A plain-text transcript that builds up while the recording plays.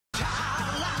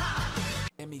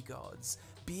demigods,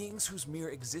 beings whose mere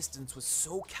existence was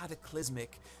so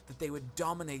cataclysmic that they would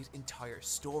dominate entire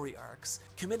story arcs,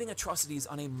 committing atrocities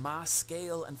on a mass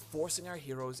scale and forcing our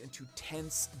heroes into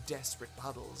tense, desperate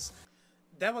battles.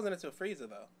 That wasn't until Frieza,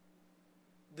 though.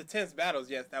 The tense battles,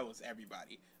 yes, that was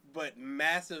everybody. But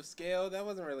massive scale, that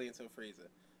wasn't really until Frieza.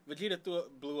 Vegeta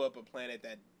blew up a planet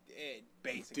that it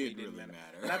basically didn't matter.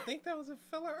 And I think that was a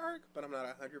filler arc, but I'm not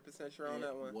 100% sure on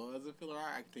that one. It was a filler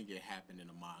arc. I think it happened in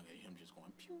the manga. Him just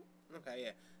going pew. Okay,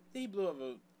 yeah. He blew up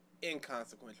an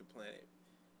inconsequential planet.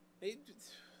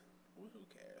 Who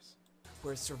cares?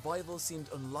 Where survival seemed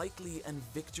unlikely and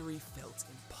victory felt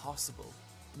impossible.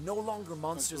 No longer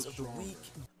monsters of the weak.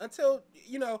 Until,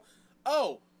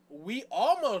 oh, we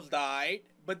almost died,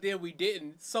 but then we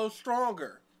didn't, so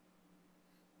stronger.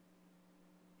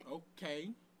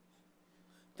 Okay.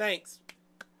 Thanks.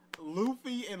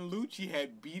 Luffy and Lucci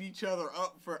had beat each other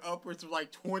up for upwards of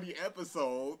like 20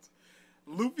 episodes.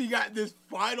 Luffy got this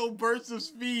final burst of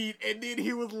speed, and then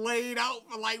he was laid out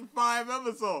for like 5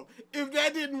 episodes. If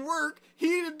that didn't work,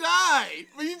 he'd have died.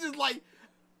 But he's just like,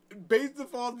 based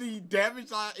upon the damage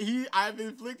I've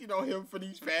inflicted on him for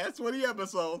these past 20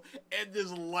 episodes, and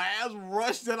this last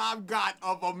rush that I've got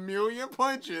of 1,000,000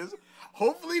 punches,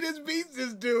 hopefully this beats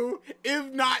this dude,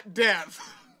 if not death.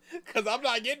 Because I'm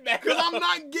not getting back up. Because I'm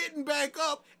not getting back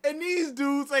up, and these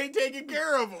dudes ain't taking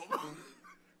care of him.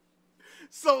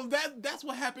 So that's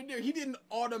what happened there. He didn't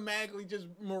automatically just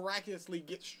miraculously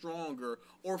get stronger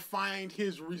or find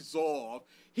his resolve.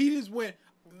 He just went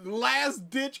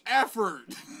last-ditch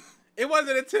effort. It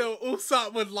wasn't until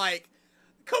Usopp was like,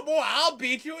 come on, I'll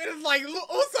beat you. And it's like,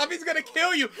 Usopp, he's going to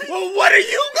kill you. Well, what are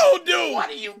you going to do? What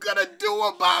are you going to do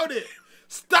about it?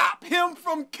 Stop him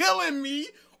from killing me,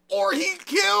 or he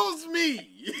kills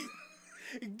me.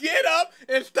 Get up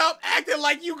and stop acting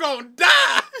like you gonna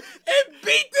die and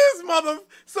beat this mother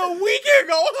so we can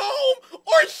go home,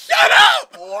 or shut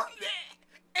up.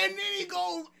 And then he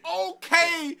goes,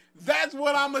 okay, that's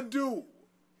what I'm gonna do.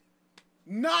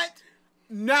 Not,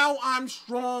 now I'm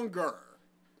stronger.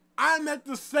 I'm at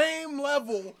the same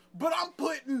level, but I'm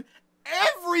putting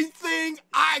everything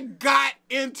I got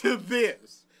into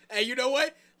this. And you know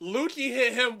what? Lucci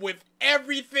hit him with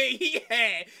everything he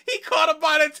had. He caught him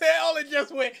by the tail and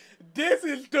just went, this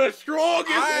is the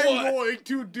strongest one. I'm going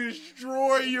to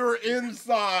destroy your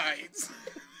insides.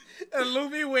 And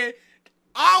Luffy went,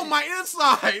 ow, my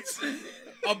insides.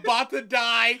 About to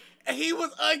die. And he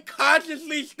was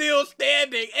unconsciously still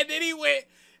standing. And then he went,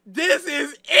 this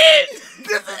is it.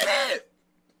 This is it.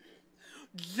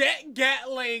 Jet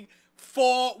Gatling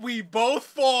fall. We both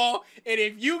fall. And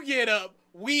if you get up,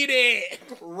 we did.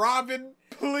 Robin,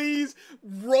 please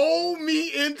roll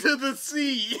me into the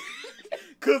sea.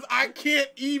 Because I can't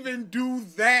even do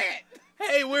that.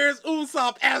 Hey, where's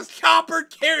Usopp? As Chopper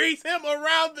carries him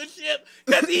around the ship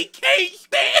because he can't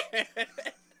stand.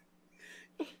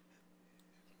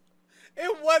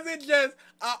 It wasn't just,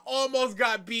 I almost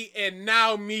got beat and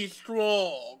now me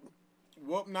strong.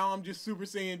 Well, now I'm just Super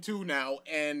Saiyan 2 now,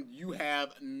 and you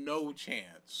have no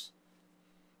chance.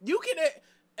 You can...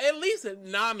 At least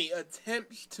Nami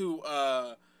attempts to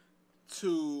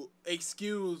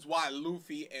excuse why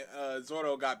Luffy and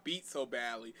Zoro got beat so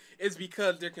badly. It's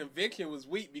because their conviction was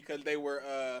weak because they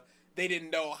didn't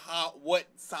know what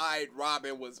side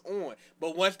Robin was on.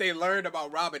 But once they learned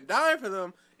about Robin dying for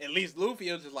them, at least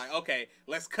Luffy was just like, okay,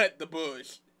 let's cut the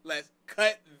bush. Let's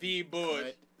cut the bush.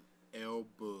 Cut El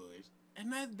Bush.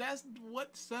 And that's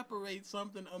what separates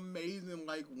something amazing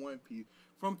like One Piece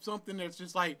from something that's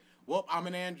just like, well, I'm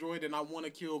an android and I want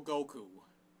to kill Goku.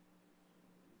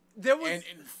 There was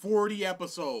in 40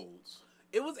 episodes.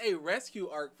 It was a rescue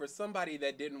arc for somebody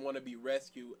that didn't want to be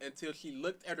rescued until she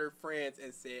looked at her friends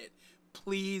and said,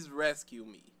 please rescue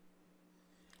me.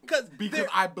 Because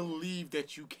I believe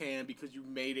that you can, because you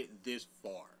made it this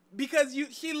far. Because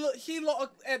she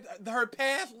looked at her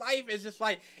past life as just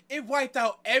like, it wiped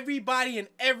out everybody and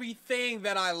everything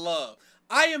that I love.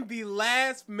 I am the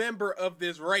last member of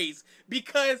this race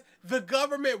because the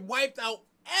government wiped out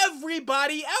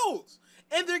everybody else.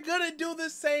 And they're gonna do the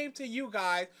same to you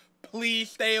guys.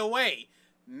 Please stay away.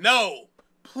 No.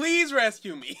 Please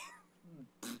rescue me.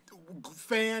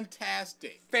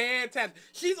 Fantastic. Fantastic.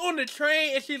 She's on the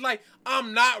train and she's like,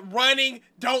 I'm not running.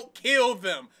 Don't kill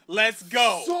them. Let's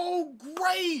go. So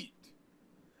great.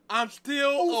 I'm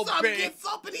still Usopp obeying. gets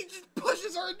up and he just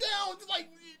pushes her down. It's like,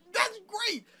 that's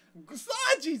great.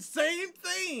 Sanji, same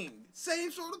thing. Same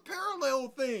sort of parallel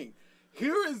thing.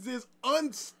 Here is this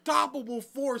unstoppable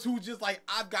force who's just like,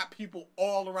 I've got people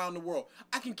all around the world.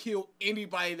 I can kill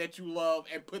anybody that you love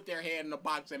and put their head in a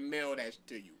box and mail that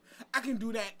to you. I can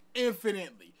do that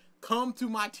infinitely. Come to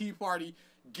my tea party.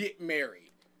 get married.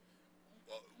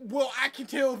 Well, I can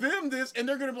tell them this, and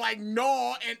they're gonna be like,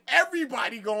 no, and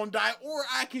everybody gonna die, or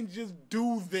I can just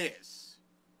do this.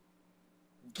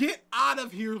 Get out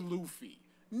of here, Luffy.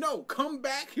 No, come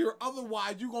back here,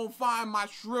 otherwise you're gonna find my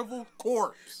shriveled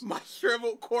corpse. My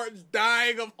shriveled corpse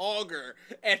dying of hunger,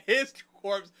 and his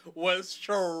corpse was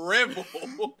shriveled.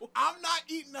 I'm not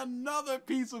eating another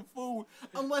piece of food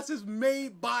unless it's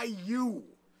made by you.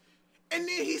 And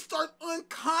then he starts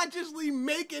unconsciously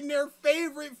making their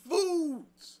favorite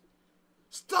foods.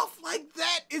 Stuff like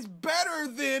that is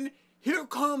better than, here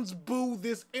comes Boo,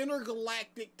 this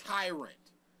intergalactic tyrant.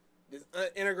 This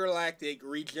intergalactic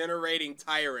regenerating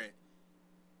tyrant.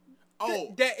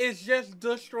 Oh, that is just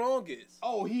the strongest.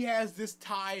 Oh, he has this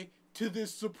tie to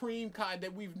this supreme god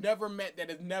that we've never met, that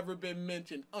has never been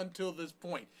mentioned until this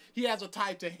point. He has a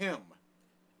tie to him,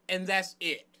 and that's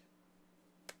it.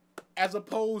 As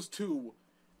opposed to,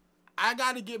 I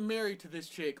gotta get married to this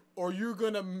chick, or you're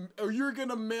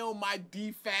gonna mail my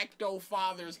de facto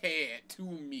father's head to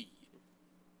me.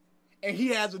 And he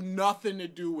has nothing to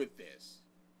do with this.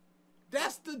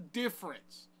 That's the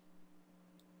difference.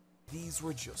 These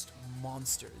were just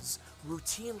monsters,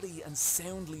 routinely and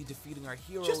soundly defeating our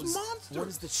heroes. Just monsters.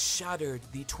 Ones that shattered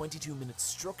the 22-minute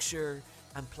structure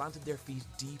and planted their feet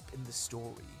deep in the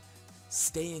story,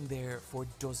 staying there for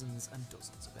dozens and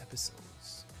dozens of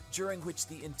episodes, during which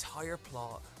the entire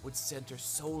plot would center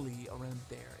solely around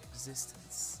their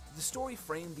existence. The story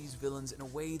framed these villains in a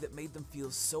way that made them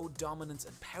feel so dominant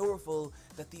and powerful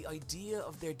that the idea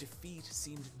of their defeat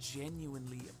seemed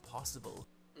genuinely impossible.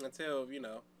 Until, you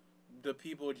know, the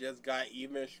people just got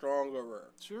even stronger.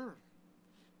 Sure.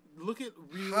 Look at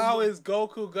how is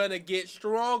Goku gonna get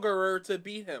stronger to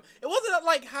beat him? It wasn't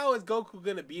like, how is Goku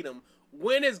gonna beat him?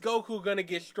 When is Goku gonna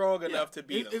get strong enough to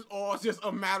beat him? It's all just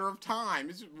a matter of time.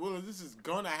 It's just, well, this is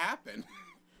gonna happen.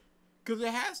 Because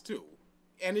it has to.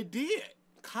 And it did.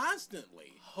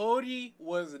 Constantly. Hody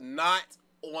was not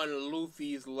on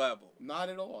Luffy's level. Not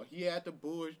at all. He had to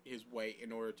bush his way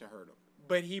in order to hurt him.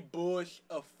 But he bushed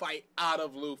a fight out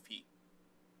of Luffy.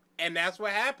 And that's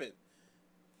what happened.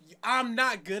 I'm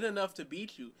not good enough to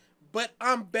beat you, but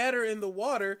I'm better in the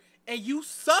water, and you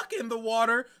suck in the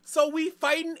water, so we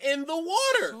fighting in the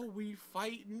water. So we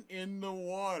fighting in the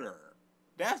water.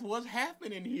 That's what's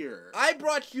happening here. I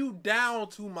brought you down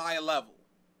to my level.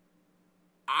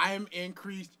 I'm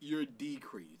increased, you're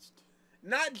decreased.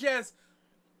 Not just,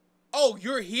 oh,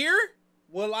 you're here?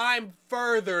 Well, I'm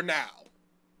further now.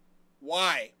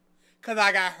 Why? Because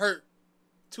I got hurt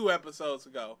 2 episodes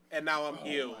ago, and now I'm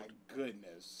healed. Oh my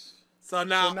goodness. So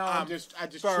now I just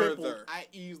further. tripled. I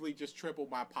easily just tripled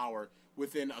my power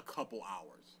within a couple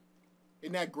hours.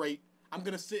 Isn't that great? I'm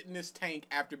gonna sit in this tank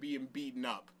after being beaten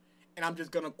up, and I'm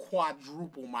just gonna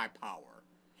quadruple my power.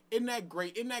 Isn't that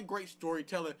great? Isn't that great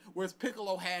storytelling? Whereas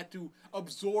Piccolo had to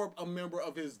absorb a member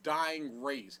of his dying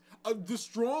race, the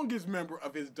strongest member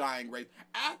of his dying race,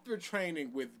 after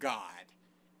training with God.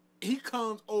 He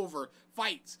comes over,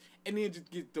 fights, and then just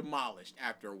gets demolished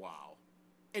after a while.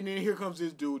 And then here comes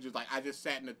this dude just like, I just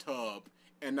sat in a tub,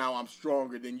 and now I'm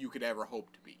stronger than you could ever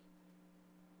hope to be.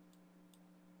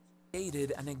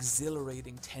 Created an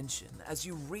exhilarating tension as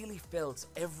you really felt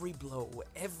every blow,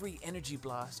 every energy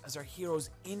blast as our heroes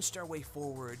inched our way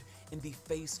forward in the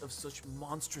face of such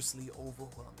monstrously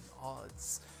overwhelming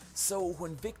odds. So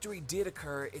when victory did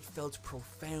occur, it felt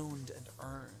profound and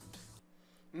earned.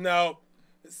 No,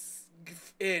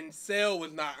 and Cell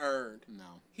was not earned.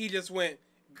 No. He just went,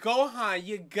 Gohan,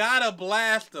 you gotta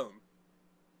blast him.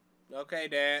 Okay,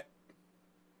 Dad.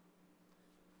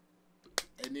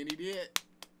 And then he did.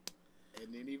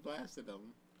 And then he blasted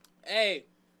him. Hey,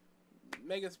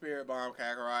 make a spirit bomb,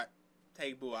 Kakarot.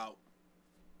 Take Boo out.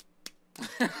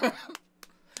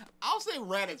 I'll say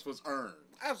Raditz was earned.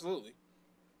 Absolutely.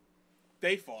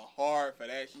 They fought hard for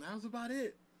that shit. That was about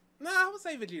it. Nah, I would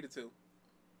say Vegeta too.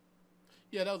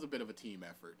 Yeah, that was a bit of a team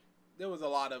effort. There was a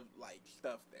lot of, like,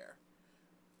 stuff there.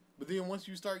 But then once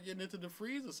you start getting into the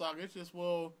Frieza saga, it's just,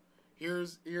 well,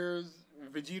 here's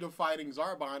Vegeta fighting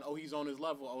Zarbon. Oh, he's on his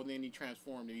level. Oh, then he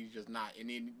transformed and he's just not. And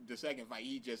then the second fight,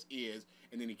 he just is,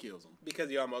 and then he kills him. Because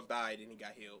he almost died and he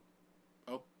got healed.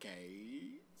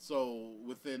 Okay. So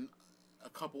within a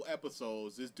couple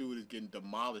episodes, this dude is getting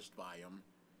demolished by him.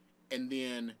 And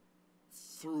then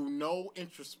through no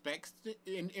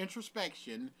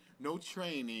introspection, no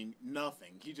training,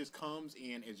 nothing. He just comes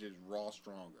in and just raw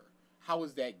stronger. How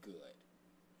is that good?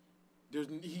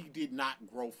 He did not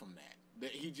grow from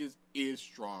that. He just is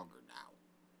stronger now.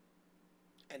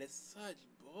 And it's such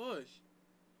bush.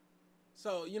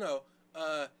 So, you know,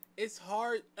 it's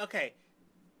hard. Okay,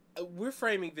 we're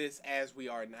framing this as we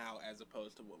are now, as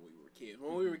opposed to when we were kids.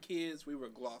 When we were kids, we were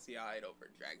glossy-eyed over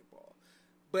Dragon Ball.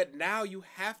 But now you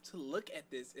have to look at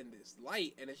this in this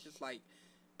light, and it's just like,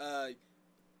 I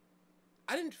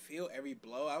didn't feel every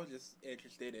blow. I was just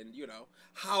interested in, you know,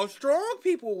 how strong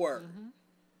people were. Mm-hmm.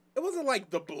 It wasn't like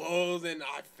the blows and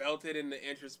I felt it in the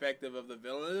introspective of the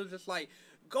villain. It was just like,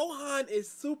 Gohan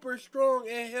is super strong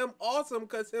and him awesome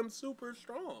because him super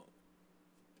strong.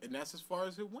 And that's as far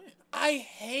as it went. I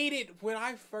hated, when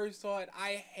I first saw it,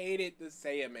 I hated the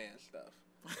Saiyan Man stuff.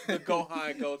 The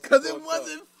Gohan goes because it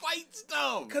wasn't fight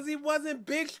stuff. Because he wasn't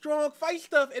big, strong fight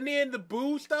stuff. And then the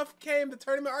Boo stuff came, the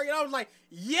tournament arc, and I was like,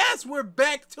 yes, we're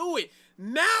back to it.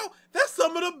 Now, that's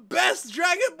some of the best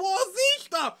Dragon Ball Z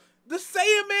stuff. The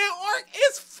Saiyan Man arc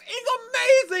is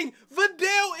amazing.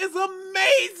 Videl is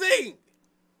amazing.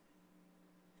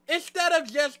 Instead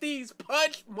of just these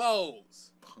punch modes.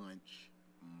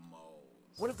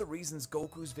 One of the reasons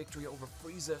Goku's victory over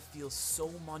Frieza feels so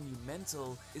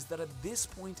monumental is that at this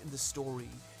point in the story,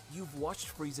 you've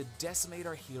watched Frieza decimate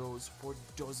our heroes for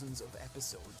dozens of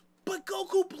episodes. But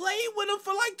Goku played with him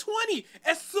for like 20.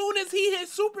 As soon as he hit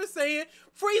Super Saiyan,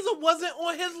 Frieza wasn't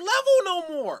on his level no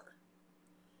more.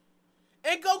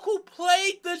 And Goku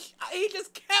played he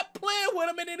just kept playing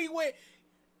with him, and then he went,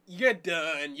 you're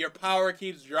done. Your power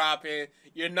keeps dropping.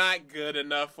 You're not good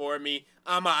enough for me.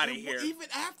 I'm out of here. Even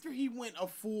after he went a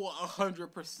full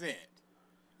 100%, it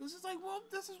was just like, well,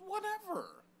 this is whatever.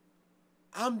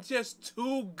 I'm just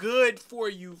too good for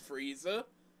you, Frieza.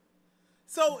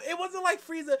 So it wasn't like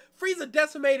Frieza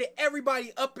decimated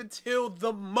everybody up until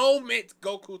the moment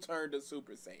Goku turned to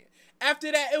Super Saiyan.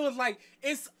 After that, it was like,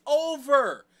 it's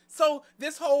over. So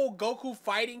this whole Goku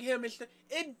fighting him,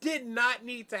 it did not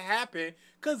need to happen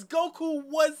because Goku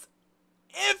was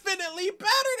infinitely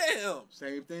better than him.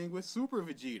 Same thing with Super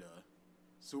Vegeta.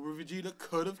 Super Vegeta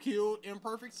could have killed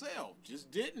Imperfect Cell,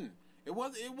 just didn't. It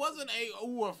wasn't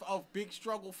a big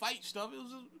struggle fight stuff.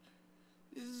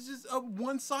 It was just a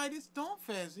one-sided stomp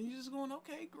fest, and you're just going,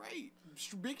 okay, great.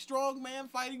 Big strong man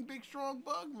fighting big strong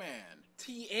bug man.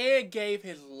 Tien gave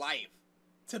his life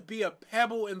to be a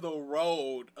pebble in the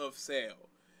road of Cell.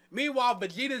 Meanwhile,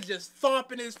 Vegeta's just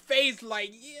thumping his face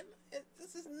like, yeah,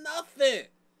 this is nothing.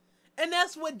 And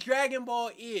that's what Dragon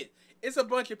Ball is. It's a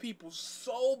bunch of people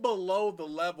so below the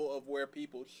level of where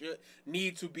people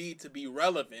need to be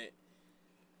relevant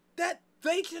that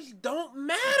they just don't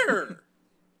matter.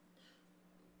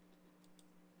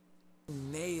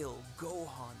 Nail,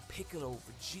 Gohan, Piccolo,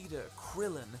 Vegeta,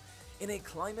 Krillin, in a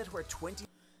climate where 20...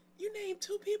 You name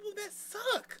two people that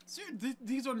suck. Sir,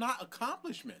 these are not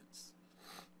accomplishments.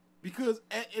 Because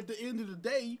at the end of the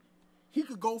day, he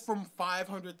could go from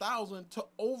 500,000 to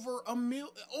over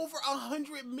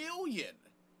 100 million.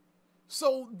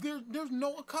 So there's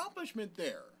no accomplishment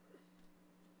there.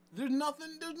 There's no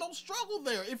struggle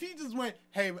there. If he just went,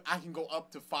 hey, I can go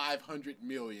up to 500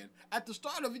 million. At the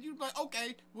start of it, you'd be like,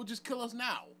 okay, well, just kill us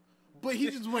now. But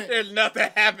he just went, there's nothing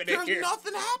happening here. There's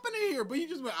nothing happening here. But he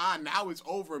just went, now it's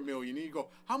over 1 million. And you go,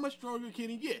 how much stronger can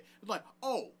he get? It's like,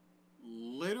 oh,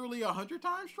 literally 100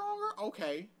 times stronger?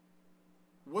 Okay.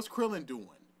 What's Krillin doing?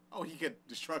 Oh, he can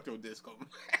Destructo Disco.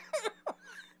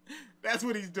 That's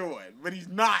what he's doing. But he's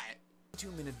not.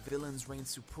 2-minute villains reign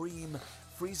supreme.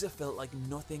 Frieza felt like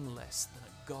nothing less than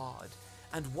a god.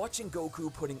 And watching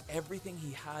Goku putting everything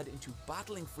he had into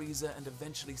battling Frieza and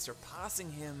eventually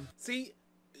surpassing him... See,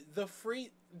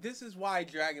 this is why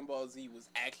Dragon Ball Z was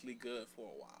actually good for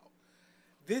a while.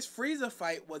 This Frieza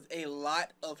fight was a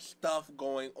lot of stuff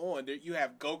going on. You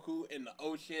have Goku in the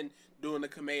ocean doing the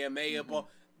Kamehameha ball.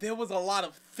 There was a lot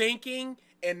of thinking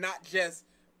and not just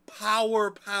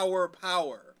power.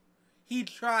 He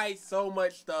tried so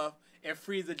much stuff and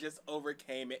Frieza just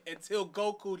overcame it until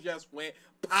Goku just went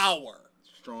power.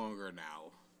 Stronger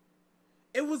now.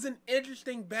 It was an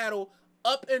interesting battle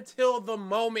up until the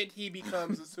moment he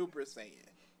becomes a Super Saiyan.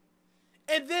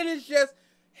 And then it's just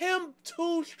him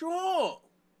too strong.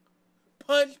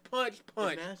 Punch.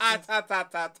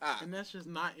 And that's just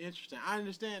not interesting. I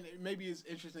understand maybe it's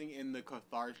interesting in the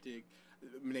cathartic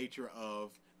nature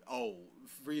of, oh,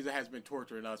 Frieza has been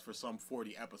torturing us for some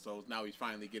 40 episodes. Now he's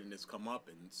finally getting his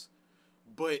comeuppance.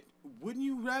 But wouldn't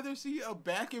you rather see a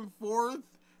back and forth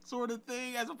sort of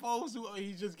thing as opposed to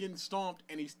he's just getting stomped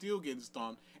and he's still getting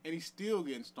stomped and he's still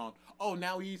getting stomped? Oh,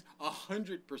 now he's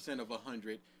 100% of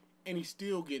 100 and he's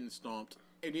still getting stomped.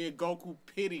 And then Goku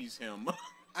pities him.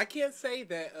 I can't say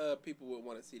that people would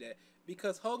want to see that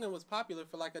because Hogan was popular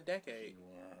for like a decade. He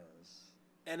was.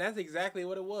 And that's exactly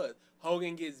what it was.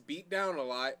 Hogan gets beat down a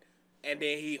lot and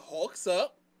then he hulks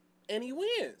up and he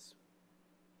wins.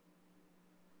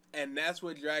 And that's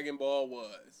what Dragon Ball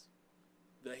was.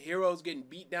 the hero's getting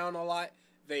beat down a lot,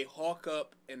 they hawk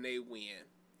up and they win.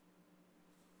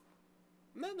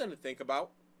 Nothing to think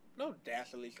about. No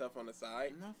dastardly stuff on the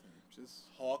side. Nothing. Just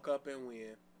hawk up and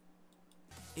win.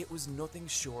 It was nothing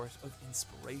short of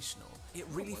inspirational. It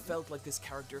really felt like this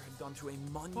character had gone through a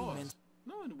monumental...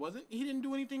 No, it wasn't. He didn't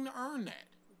do anything to earn that.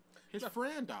 His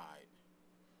friend died.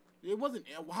 It wasn't...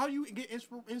 How do you get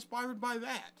inspired by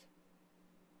that?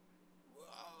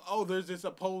 Oh, there's this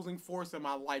opposing force in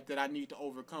my life that I need to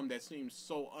overcome that seems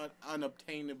so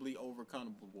unobtainably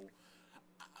overcomable.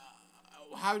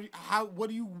 What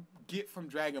do you get from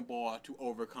Dragon Ball to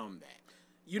overcome that?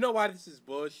 You know why this is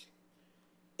bullshit?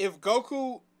 If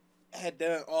Goku had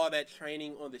done all that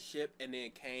training on the ship and then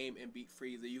came and beat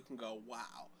Frieza, you can go,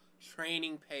 wow,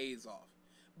 training pays off.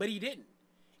 But he didn't.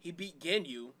 He beat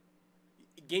Ginyu.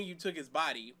 Ginyu took his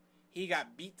body. He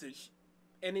got beat to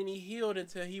and then he healed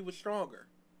until he was stronger.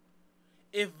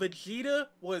 If Vegeta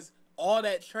was all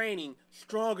that training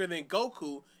stronger than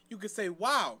Goku, you could say,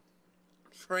 wow,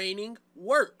 training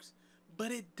works.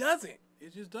 But it doesn't.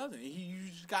 It just doesn't. You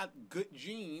just got good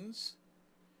genes,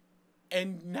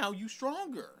 and now you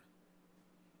stronger.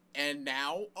 And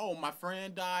now, oh, my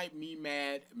friend died, me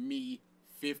mad, me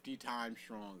 50 times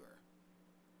stronger.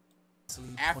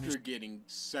 After getting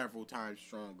several times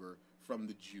stronger from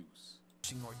the juice.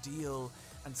 Ordeal,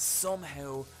 and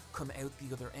somehow come out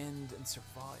the other end and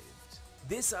survived.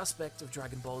 This aspect of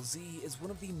Dragon Ball Z is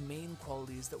one of the main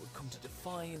qualities that would come to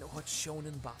define what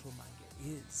shonen battle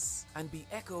manga is, and be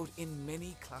echoed in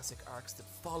many classic arcs that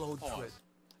followed through it.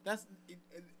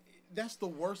 That's the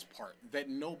worst part that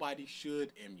nobody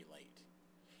should emulate.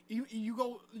 You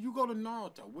go to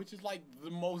Naruto, which is like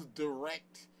the most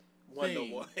direct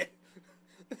thing.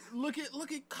 Look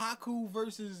at Kaku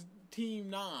versus Team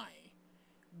 9.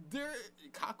 They're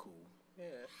Kaku. Yeah.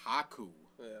 Haku.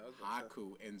 Yeah,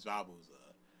 Haku and Zabuza.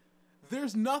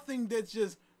 There's nothing that's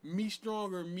just me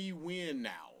stronger, me win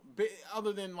now.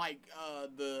 Other than like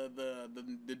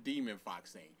the Demon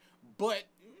Fox thing. But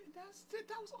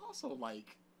that was also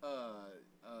like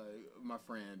my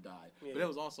friend died. Yeah. But it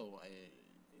was also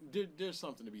there's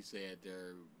something to be said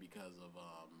there because of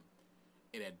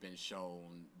it had been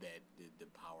shown that the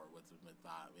power was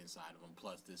inside of him.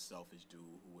 Plus, this selfish dude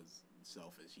who was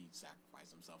selfish, he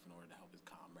sacrificed himself in order to help his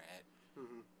comrade.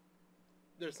 Mm-hmm.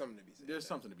 There's something to be said. There's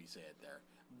something to be said there.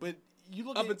 But you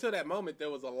look up until that moment, there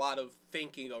was a lot of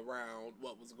thinking around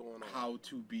what was going on. How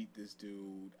to beat this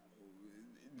dude.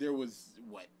 There was,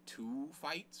 2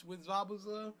 fights with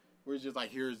Zabuza? Where it's just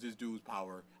like, here's this dude's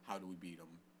power. How do we beat him?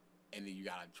 And then you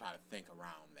gotta try to think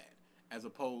around that. As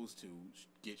opposed to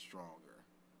get stronger.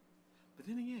 But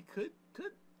then again, could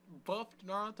buffed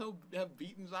Naruto have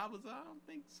beaten Zabuza? I don't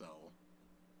think so.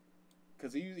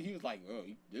 Because he was like, oh,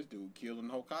 this dude killing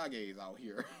Hokages out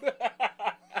here.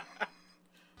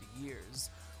 Years.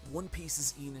 One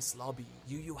Piece's Enos Lobby,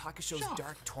 Yu Yu Hakusho's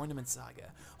Dark Tournament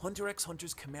Saga, Hunter x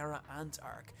Hunter's Chimera Ant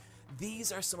arc.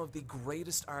 These are some of the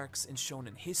greatest arcs in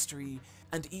shonen history,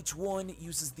 and each one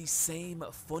uses the same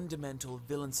fundamental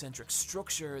villain-centric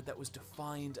structure that was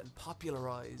defined and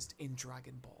popularized in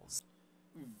Dragon Balls.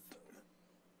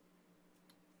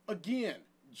 Again,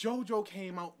 JoJo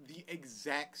came out the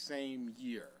exact same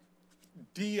year.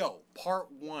 Dio,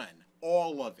 Part 1,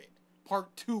 all of it.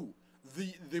 Part 2,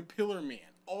 the Pillar Man,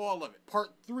 all of it.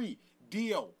 Part 3,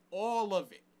 Dio, all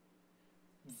of it.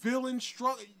 Villain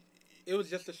structure. It was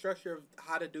just the structure of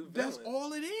how to do villains. That's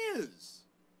all it is.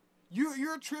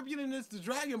 You're attributing this to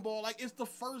Dragon Ball like it's the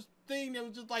first thing that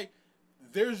was just like,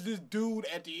 there's this dude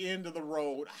at the end of the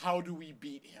road. How do we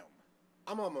beat him?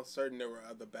 I'm almost certain there were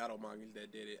other battle mangas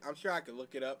that did it. I'm sure I could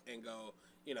look it up and go,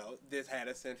 this had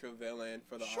a central villain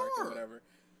for the arc or whatever.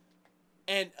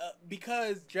 And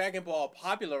because Dragon Ball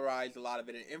popularized a lot of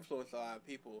it and influenced a lot of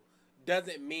people,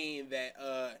 doesn't mean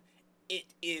that it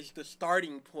is the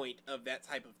starting point of that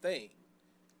type of thing.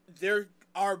 There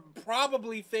are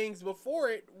probably things before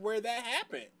it where that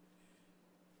happened.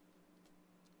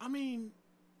 I mean,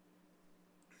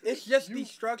 it's just the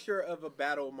structure of a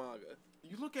battle manga.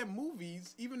 You look at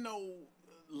movies, even though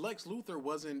Lex Luthor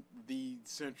wasn't the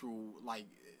central, like,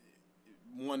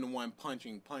 one-to-one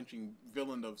punching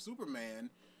villain of Superman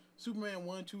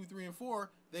 1, 2, 3, and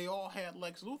 4, they all had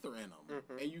Lex Luthor in them.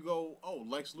 Mm-hmm. And you go, oh,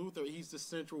 Lex Luthor, he's the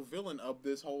central villain of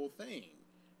this whole thing.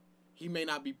 He may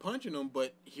not be punching them,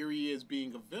 but here he is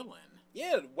being a villain.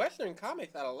 Yeah, Western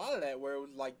comics had a lot of that where it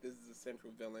was like, this is the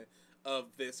central villain of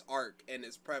this arc, and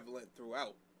it's prevalent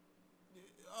throughout.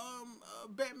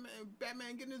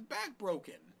 Batman getting his back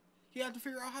broken. He had to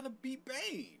figure out how to beat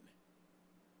Bane.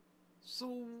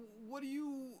 So what do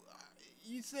you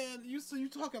You said you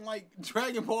talking like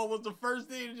Dragon Ball was the first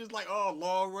thing, and just like, oh,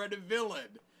 long running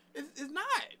villain. It's not.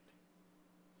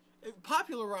 It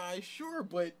popularized, sure,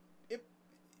 but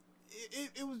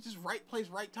it was just right place,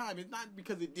 right time. It's not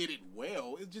because it did it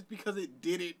well. It's just because it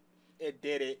did it. It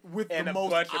did it with the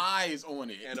most eyes on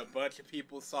it, and a bunch of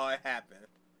people saw it happen.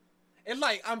 And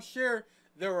like, I'm sure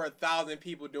there were 1,000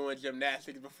 people doing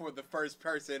gymnastics before the first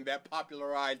person that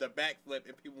popularized a backflip,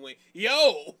 and people went,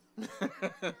 "Yo!"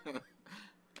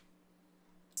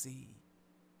 See,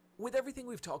 with everything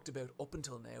we've talked about up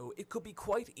until now, it could be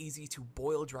quite easy to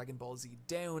boil Dragon Ball Z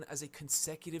down as a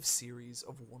consecutive series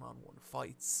of one-on-one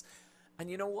fights. And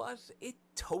you know what? It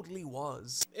totally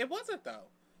was. It wasn't though,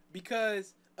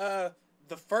 because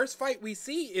the first fight we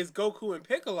see is Goku and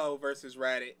Piccolo versus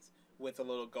Raditz with a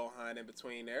little Gohan in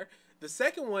between there. The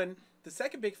second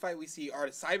big fight we see are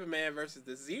the Cyberman versus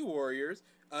the Z Warriors.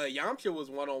 Yamcha was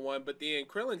one-on-one, but then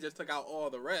Krillin just took out all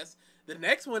the rest. The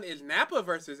next one is Nappa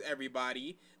versus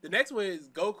everybody. The next one is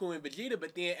Goku and Vegeta,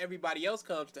 but then everybody else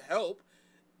comes to help.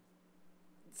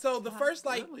 So the first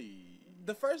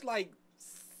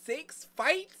 6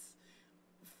 fights,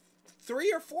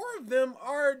 3 or 4 of them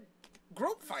are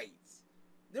group fights.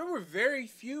 There were very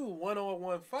few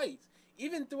one-on-one fights.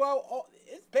 Even throughout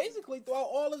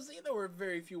all of Z, there were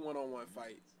very few one-on-one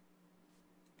fights.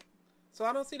 So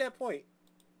I don't see that point.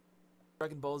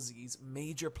 Dragon Ball Z's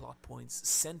major plot points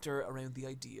center around the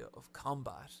idea of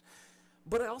combat,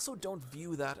 but I also don't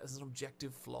view that as an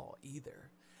objective flaw either.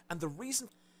 And the reason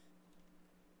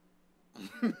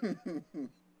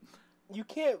you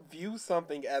can't view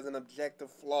something as an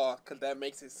objective flaw because that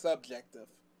makes it subjective.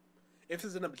 If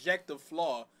it's an objective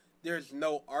flaw, there's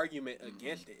no argument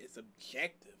against it. It's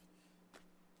objective.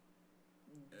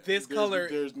 There's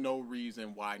no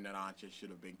reason why Narancia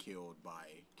should have been killed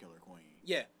by Killer Queen.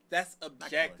 Yeah, that's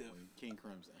objective. King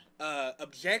Crimson.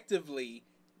 Objectively,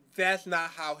 that's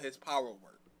not how his power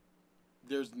worked.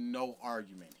 There's no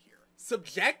argument here.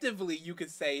 Subjectively, you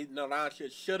could say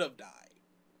Narancia should have died.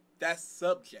 That's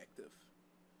subjective.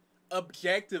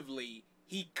 Objectively,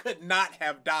 he could not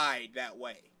have died that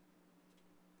way.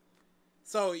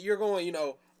 So you're going,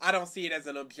 I don't see it as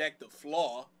an objective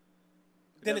flaw.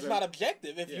 Then it's not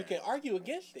objective if you can argue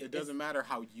against it. It doesn't matter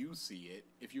how you see it.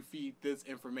 If you feed this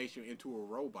information into a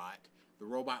robot, the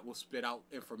robot will spit out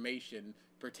information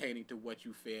pertaining to what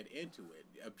you fed into it,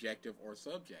 objective or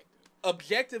subjective.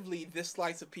 Objectively, this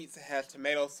slice of pizza has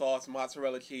tomato sauce,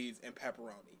 mozzarella cheese, and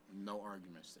pepperoni. No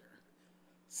arguments there.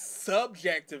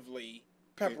 Subjectively,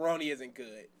 pepperoni isn't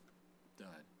good. Done.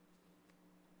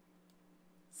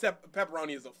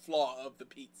 Pepperoni is a flaw of the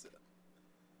pizza.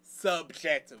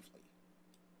 Subjectively.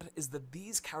 Is that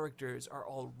these characters are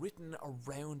all written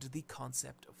around the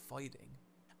concept of fighting.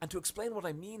 And to explain what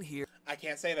I mean here... I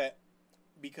can't say that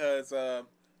because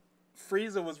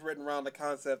Frieza was written around the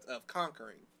concept of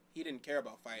conquering. He didn't care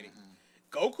about fighting.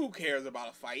 Goku cares about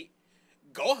a fight.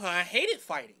 Gohan hated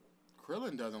fighting.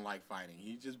 Krillin doesn't like fighting.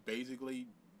 He just basically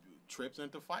trips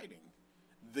into fighting.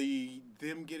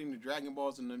 Them getting the Dragon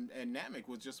Balls and Namek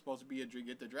was just supposed to be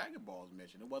get the Dragon Balls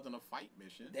mission. It wasn't a fight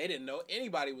mission. They didn't know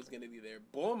anybody was going to be there.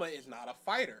 Bulma is not a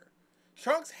fighter.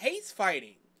 Trunks hates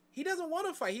fighting. He doesn't want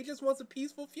to fight. He just wants a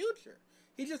peaceful future.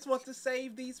 He just wants to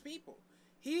save these people.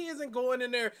 He isn't going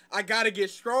in there, I got to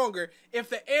get stronger. If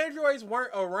the androids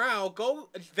weren't around,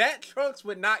 that Trunks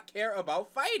would not care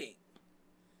about fighting.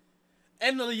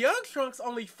 And the young Trunks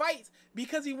only fights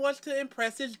because he wants to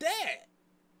impress his dad.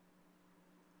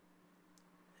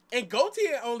 And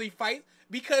Goten only fights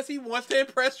because he wants to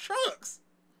impress Trunks.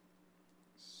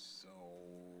 So...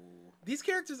 these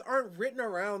characters aren't written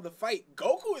around the fight.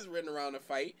 Goku is written around the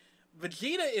fight.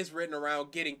 Vegeta is written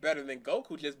around getting better than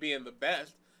Goku, just being the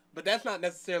best. But that's not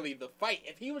necessarily the fight.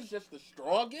 If he was just the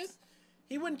strongest,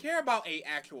 he wouldn't care about an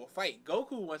actual fight.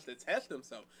 Goku wants to test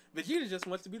himself. Vegeta just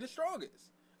wants to be the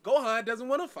strongest. Gohan doesn't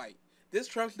want to fight. This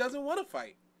Trunks doesn't want to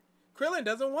fight. Krillin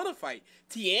doesn't want to fight.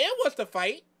 Tien wants to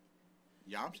fight.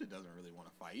 Yamcha doesn't really want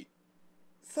to fight.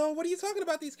 So what are you talking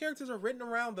about? These characters are written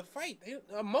around the fight.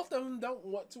 Most of them don't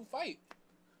want to fight.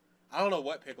 I don't know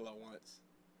what Piccolo wants.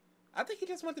 I think he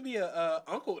just wants to be a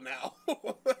uncle now.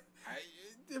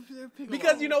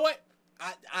 Because you know what?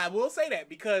 I will say that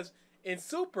because in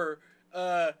Super,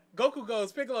 Goku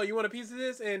goes, Piccolo, you want a piece of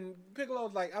this? And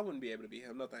Piccolo's like, I wouldn't be able to be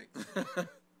him. No thanks.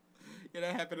 Yeah,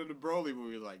 that happened in the Broly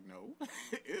movie. Like, no.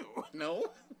 Ew,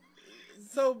 no.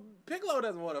 So Piccolo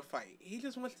doesn't want to fight. He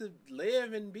just wants to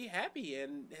live and be happy,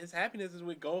 and his happiness is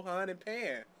with Gohan and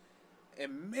Pan.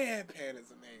 And man, Pan is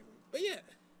amazing. But yeah,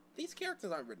 these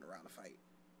characters aren't written around a fight.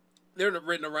 They're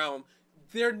written around.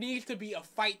 There needs to be a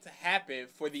fight to happen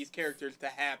for these characters to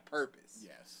have purpose.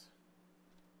 Yes.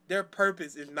 Their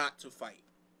purpose is not to fight.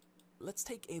 Let's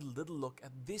take a little look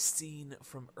at this scene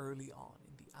from early on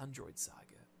in the Android saga.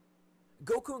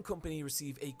 Goku and company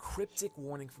receive a cryptic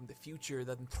warning from the future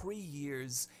that in 3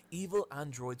 years, evil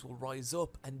androids will rise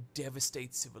up and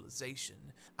devastate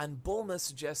civilization, and Bulma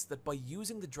suggests that by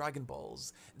using the Dragon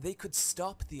Balls, they could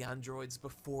stop the androids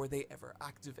before they ever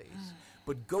activate.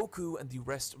 But Goku and the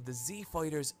rest of the Z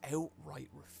fighters outright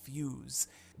refuse.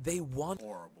 They want...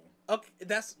 Horrible. Okay,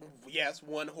 that's, yes,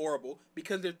 one, horrible,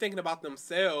 because they're thinking about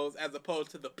themselves as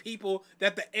opposed to the people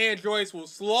that the androids will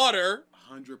slaughter.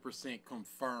 100%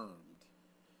 confirmed.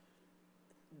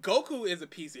 Goku is a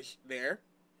piece of there.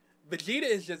 Vegeta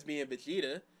is just being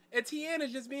Vegeta. And Tien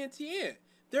is just being Tien.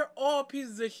 They're all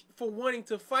pieces of for wanting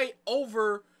to fight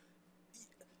over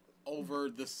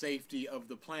the safety of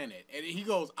the planet. And he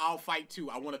goes, I'll fight too.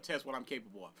 I want to test what I'm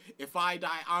capable of. If I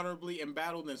die honorably in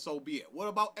battle, then so be it. What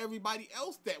about everybody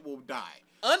else that will die?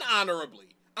 Unhonorably.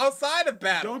 Outside of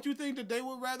battle. Don't you think that they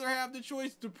would rather have the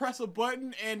choice to press a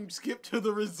button and skip to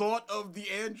the result of the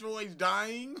androids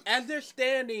dying? As they're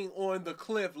standing on the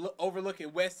cliff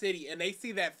overlooking West City and they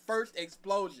see that first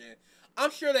explosion,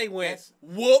 I'm sure they went,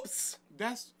 whoops.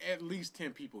 That's at least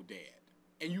 10 people dead.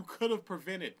 And you could have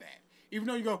prevented that. Even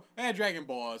though you go, Dragon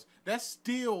Balls, that's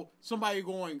still somebody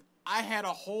going, I had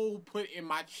a hole put in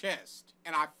my chest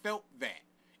and I felt that.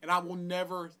 And I will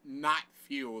never not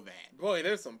feel that. Boy,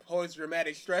 there's some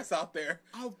post-traumatic stress out there.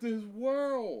 Out this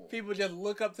world. People just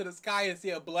look up to the sky and see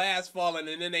a blast falling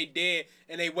and then they dead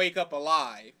and they wake up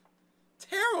alive.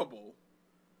 Terrible.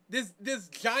 This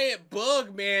giant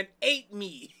bug, man, ate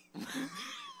me.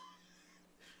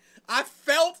 I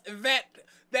felt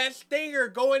that stinger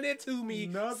going into me,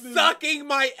 sucking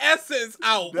my essence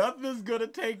out. Nothing's gonna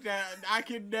take that. I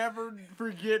can never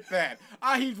forget that.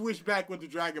 He's wished back with the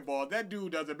Dragon Ball. That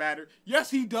dude doesn't matter.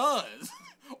 Yes, he does.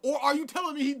 Or are you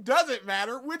telling me he doesn't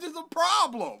matter, which is a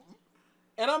problem?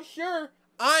 And I'm sure,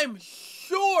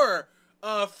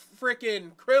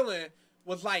 freaking Krillin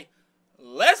was like,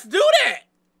 let's do that.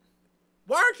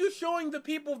 Why aren't you showing the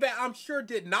people that I'm sure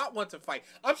did not want to fight?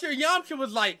 I'm sure Yamcha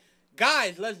was like,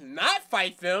 guys, let's not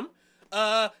fight them.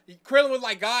 Krillin was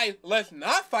like, guys, let's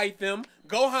not fight them.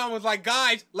 Gohan was like,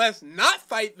 guys, let's not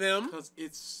fight them. Because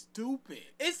it's stupid.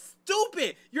 It's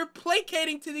stupid. You're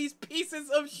placating to these pieces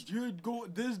of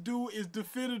this dude is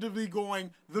definitively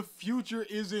going, the future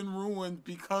is in ruin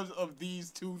because of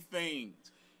these two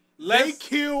things. They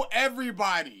kill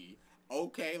everybody.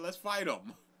 Okay, let's fight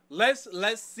them.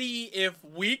 Let's see if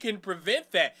we can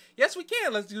prevent that. Yes, we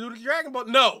can. Let's do the Dragon Ball.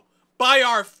 No. By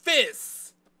our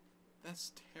fists.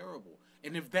 That's terrible.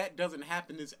 And if that doesn't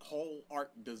happen, this whole arc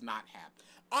does not happen.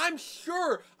 I'm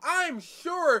sure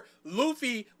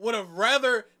Luffy would have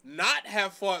rather not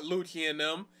have fought Lucci and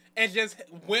them and just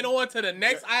went on to the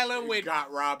next island with...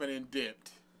 Got Robin and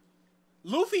dipped.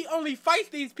 Luffy only fights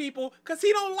these people because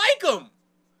he don't like them.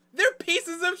 They're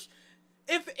pieces of...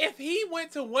 If he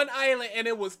went to one island and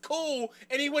it was cool,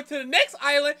 and he went to the next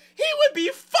island, he would be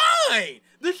fine.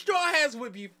 The Straw Hats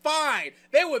would be fine.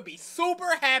 They would be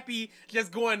super happy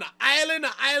just going to island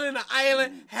to island to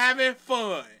island, having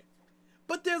fun.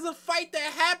 But there's a fight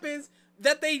that happens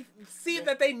that they see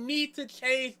that they need to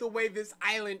change the way this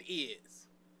island is.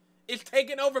 It's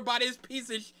taken over by this piece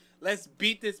of let's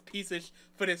beat this piece of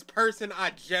for this person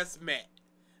I just met.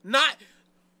 Not...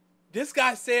 This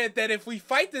guy said that if we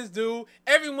fight this dude,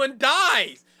 everyone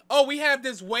dies. Oh, we have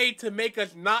this way to make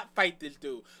us not fight this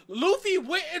dude. Luffy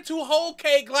went into Whole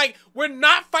Cake like, we're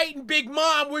not fighting Big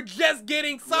Mom, we're just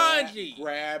getting Sanji.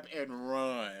 Grab and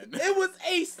run. It was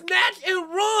a snatch and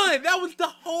run. That was the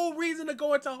whole reason to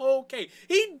go into Whole Cake.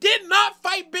 He did not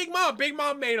fight Big Mom. Big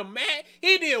Mom made him mad.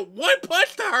 He did one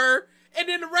punch to her, and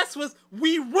then the rest was,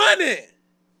 we running.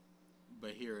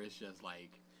 But here it's just like,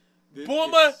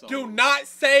 Bulma, do not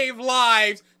save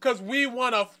lives because we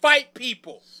want to fight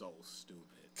people. So stupid.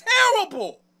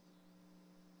 Terrible.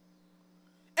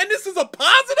 And this is a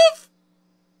positive?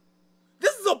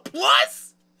 This is a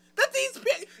plus? That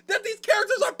these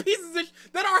characters are pieces of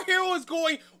that our hero is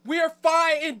going, we're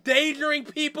fine endangering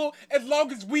people as long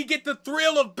as we get the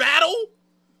thrill of battle?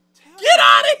 Get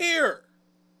out of here.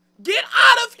 Get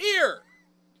out of here.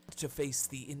 To face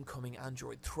the incoming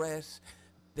android threat,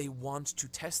 they want to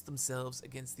test themselves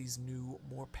against these new,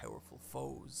 more powerful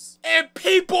foes. And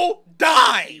people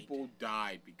died! People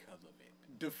died because of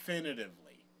it.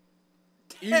 Definitively.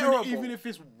 Terrible. Even if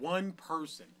it's one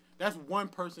person. That's one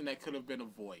person that could have been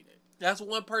avoided. That's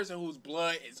one person whose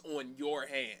blood is on your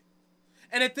hand.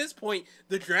 And at this point,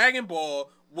 the Dragon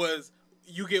Ball was,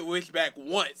 you get wished back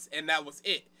once, and that was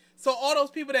it. So all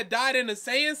those people that died in the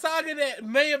Saiyan saga that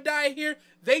may have died here,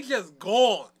 they just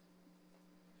gone.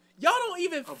 Y'all don't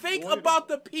even think Avoidable. about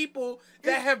the people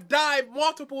that have died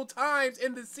multiple times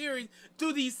in the series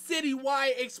through these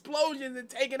citywide explosions and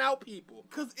taking out people.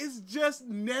 Cause it's just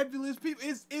nebulous people.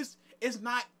 It's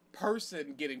not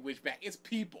person getting wished back. It's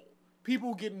people.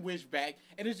 People getting wished back,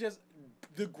 and it's just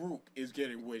the group is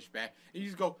getting wished back. And you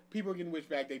just go, people are getting wished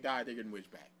back. They died. They're getting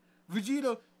wished back.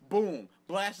 Vegeta, boom,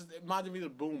 blasts. Majin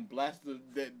Vegeta, boom, blasts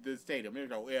the stadium. There you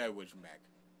go. Yeah, I wish him back.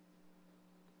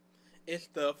 It's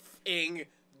the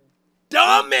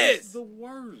dumbest. It's the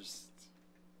worst.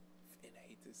 And I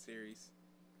hate this series.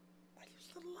 I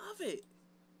used to love it.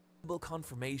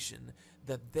 Confirmation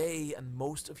that they and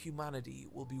most of humanity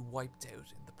will be wiped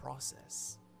out in the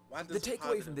process. The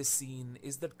takeaway from this scene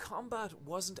is that combat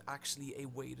wasn't actually a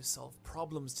way to solve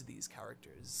problems to these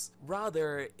characters.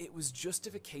 Rather, it was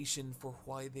justification for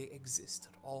why they exist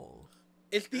at all.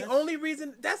 It's the only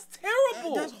reason. That's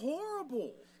terrible. That's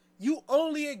horrible. You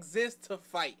only exist to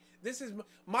fight. This is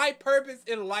my purpose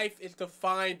in life, is to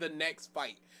find the next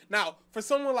fight. Now, for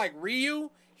someone like Ryu,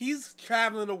 he's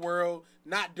traveling the world,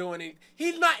 not doing anything.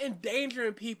 He's not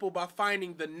endangering people by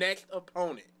finding the next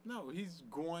opponent. No, he's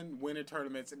going winning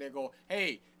tournaments, and they go,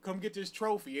 hey, come get this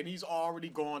trophy, and he's already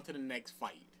gone to the next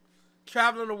fight.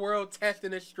 Traveling the world,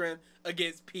 testing his strength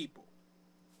against people.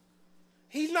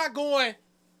 He's not going,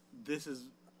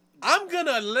 I'm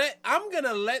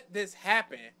gonna let this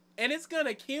happen, and it's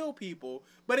gonna kill people,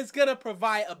 but it's gonna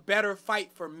provide a better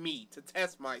fight for me to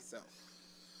test myself.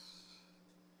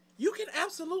 You can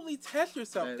absolutely test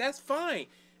yourself. That's fine.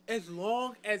 As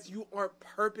long as you aren't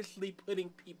purposely putting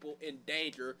people in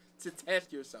danger to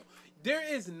test yourself. There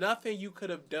is nothing you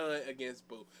could have done against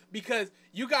Boo. Because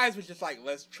you guys were just like,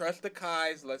 let's trust the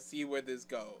Kais, let's see where this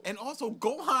goes. And also,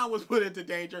 Gohan was put into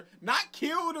danger, not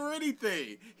killed or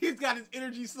anything. He's got his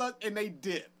energy sucked, and they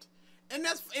dipped. And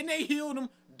they healed him.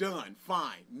 Done.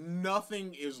 Fine.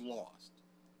 Nothing is lost.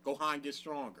 Gohan gets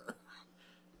stronger.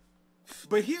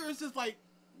 But here it's just like,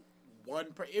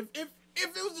 if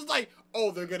it was just like,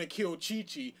 oh, they're gonna kill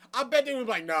Chi-Chi, I bet they would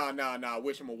be like, nah,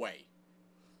 wish him away.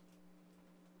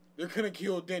 They're gonna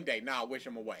kill Dende, nah, wish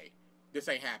him away. This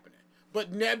ain't happening.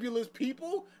 But nebulous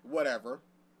people, whatever.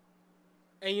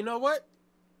 And you know what?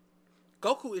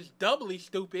 Goku is doubly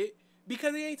stupid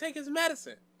because he ain't take his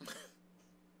medicine.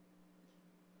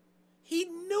 He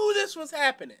knew this was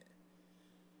happening.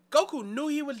 Goku knew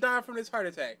he was dying from this heart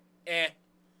attack.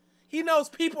 He knows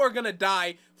people are gonna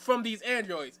die from these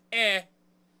androids.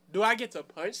 Do I get to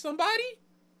punch somebody?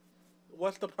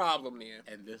 What's the problem there?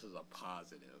 And this is a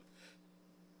positive.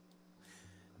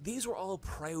 These were all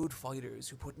proud fighters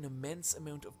who put an immense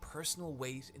amount of personal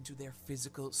weight into their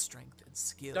physical strength and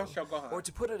skill. Don't show Gohan. Or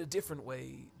to put it a different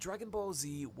way, Dragon Ball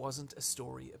Z wasn't a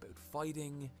story about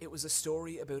fighting, it was a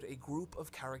story about a group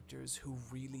of characters who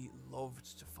really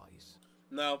loved to fight.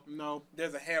 No.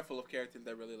 There's a handful of characters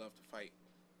that really love to fight.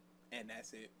 And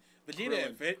that's it.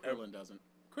 Vegeta Krillin doesn't.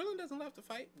 Krillin doesn't love to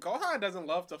fight. Gohan doesn't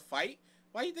love to fight.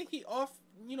 Why do you think he off,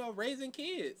 raising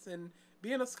kids and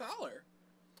being a scholar?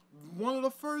 One of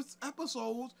the first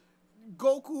episodes,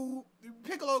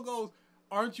 Piccolo goes,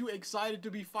 aren't you excited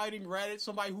to be fighting Raditz,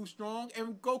 somebody who's strong?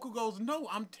 And Goku goes, no,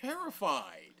 I'm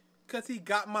terrified. Because he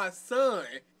got my son.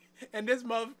 And this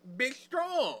mother big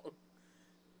strong.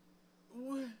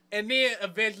 What? And then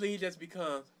eventually he just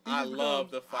becomes, I love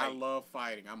the fight. I love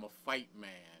fighting. I'm a fight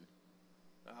man.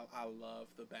 I love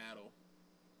the battle.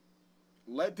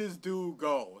 Let this dude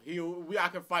go. I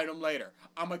can fight him later.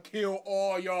 I'ma kill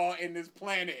all y'all in this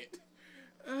planet.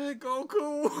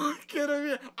 Goku, get him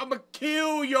here. I'ma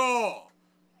kill y'all.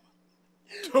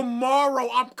 Tomorrow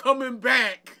I'm coming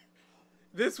back.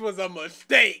 This was a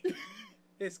mistake.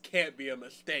 This can't be a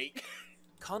mistake.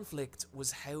 Conflict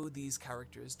was how these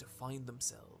characters defined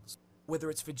themselves.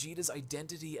 Whether it's Vegeta's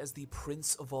identity as the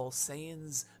Prince of all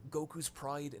Saiyans, Goku's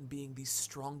pride in being the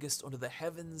strongest under the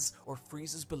heavens, or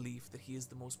Frieza's belief that he is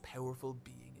the most powerful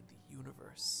being in the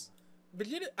universe.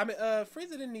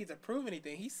 Frieza didn't need to prove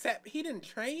anything. He didn't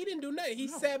train, he didn't do nothing. He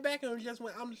sat back and just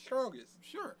went, I'm the strongest.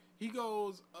 Sure. He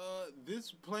goes,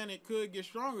 this planet could get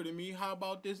stronger than me. How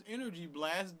about this energy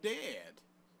blast dead?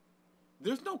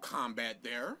 There's no combat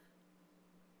there.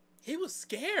 He was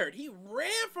scared. He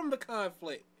ran from the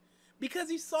conflict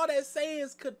because he saw that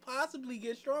Saiyans could possibly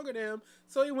get stronger than him.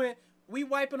 So he went, we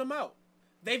wiping them out.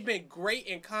 They've been great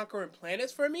in conquering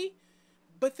planets for me,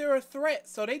 but they're a threat,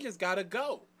 so they just gotta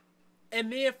go.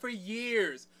 And then for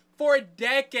years, for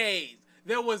decades,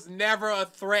 there was never a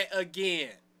threat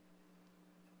again.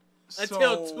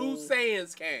 Until two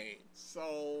Saiyans came.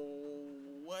 So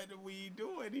what are we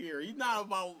doing here? He's not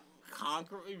about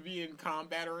be in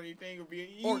combat or anything,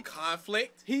 or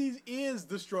conflict. He is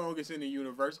the strongest in the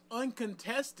universe,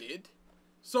 uncontested.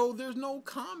 So there's no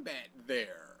combat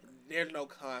there. There's no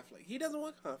conflict. He doesn't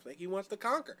want conflict. He wants to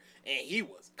conquer. And he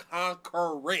was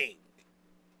conquering.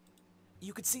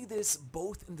 You could see this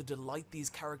both in the delight these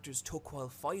characters took while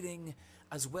fighting,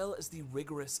 as well as the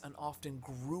rigorous and often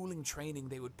grueling training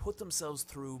they would put themselves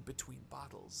through between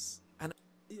battles. And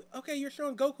Okay, you're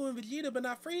showing Goku and Vegeta, but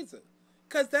not Frieza.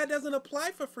 Because that doesn't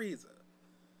apply for Frieza.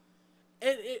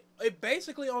 And it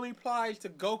basically only applies to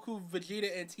Goku,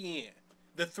 Vegeta, and Tien.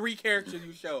 The 3 characters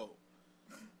you showed.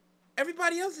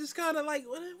 Everybody else is kind of like,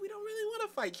 well, we don't really want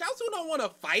to fight. Chaozu don't want to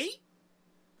fight.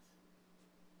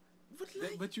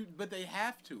 But they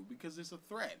have to, because it's a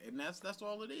threat, and that's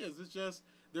all it is. It's just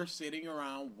they're sitting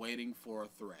around waiting for a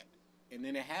threat, and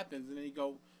then it happens, and then you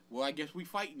go, well, I guess we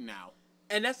fighting now.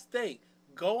 And that's the thing.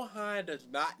 Gohan does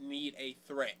not need a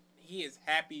threat. He is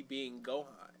happy being Gohan.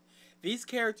 These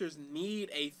characters need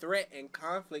a threat and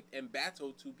conflict and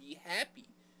battle to be happy.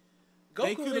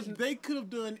 They could have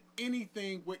done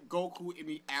anything with Goku in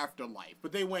the afterlife,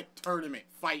 but they went tournament,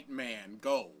 fight man,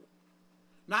 go.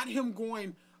 Not him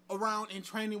going around and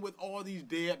training with all these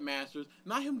dead masters.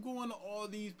 Not him going to all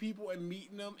these people and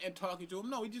meeting them and talking to them.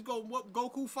 No, he just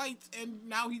Goku fights, and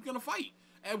now he's gonna fight.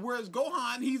 And whereas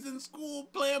Gohan, he's in school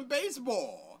playing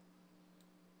baseball.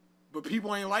 But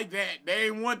people ain't like that. They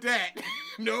ain't want that.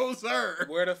 No, sir.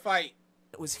 Where to fight?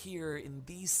 it was here in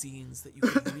these scenes that you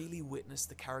could really witness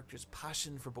the characters'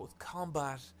 passion for both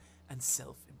combat and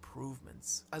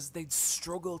self-improvements, as they'd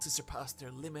struggle to surpass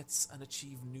their limits and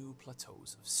achieve new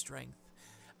plateaus of strength.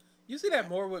 You see that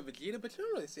more with Vegeta, but you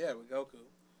don't really see that with Goku.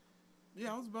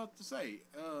 Yeah, I was about to say,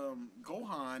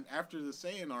 Gohan, after the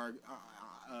Saiyan arc,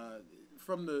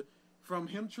 from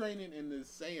him training in the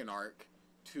Saiyan arc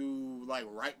to like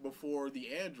right before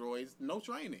the androids, no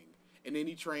training. And then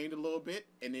he trained a little bit,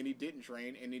 and then he didn't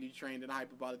train, and then he trained in the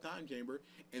hyperbolic time chamber,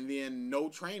 and then no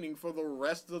training for the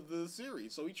rest of the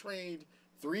series. So he trained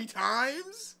 3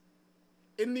 times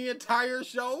in the entire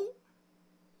show?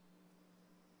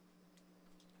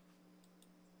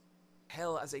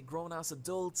 Hell, as a grown-ass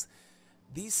adult,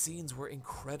 these scenes were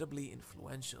incredibly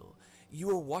influential. You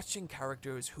were watching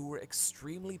characters who were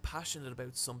extremely passionate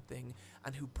about something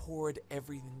and who poured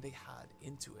everything they had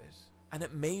into it. And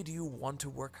it made you want to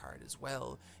work hard as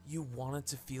well. You wanted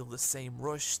to feel the same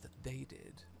rush that they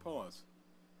did. Pause.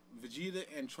 Vegeta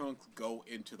and Trunks go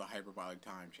into the hyperbolic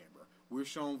time chamber. We're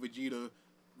shown Vegeta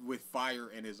with fire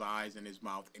in his eyes and his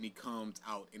mouth, and he comes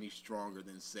out and he's stronger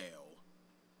than Cell.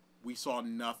 We saw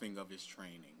nothing of his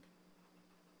training.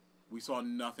 We saw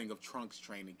nothing of Trunks'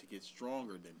 training to get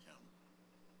stronger than him.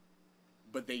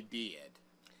 But they did.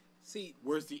 See,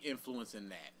 where's the influence in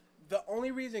that? The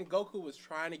only reason Goku was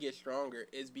trying to get stronger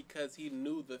is because he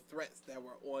knew the threats that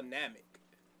were on Namek.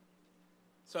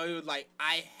 So he was like,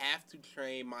 I have to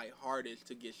train my hardest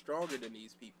to get stronger than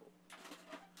these people.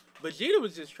 Vegeta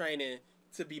was just training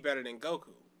to be better than Goku.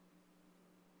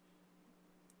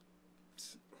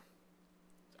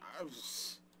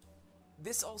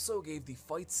 This also gave the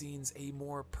fight scenes a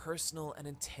more personal and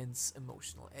intense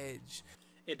emotional edge.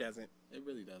 It doesn't. It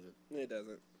really doesn't. It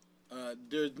doesn't.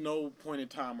 There's no point in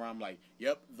time where I'm like,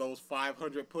 yep, those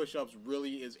 500 push-ups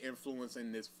really is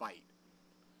influencing this fight.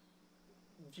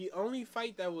 The only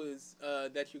fight that was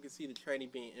that you can see the training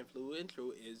being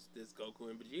influential is this Goku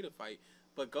and Vegeta fight.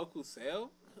 But Goku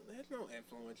Cell, there's no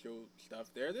influential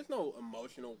stuff there. There's no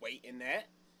emotional weight in that.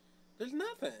 There's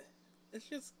nothing.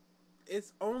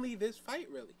 It's only this fight,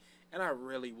 really. And I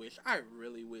really wish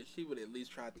he would at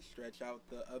least try to stretch out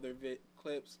the other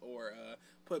clips or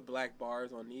put black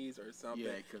bars on these or something.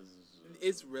 Yeah, because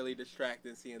it's really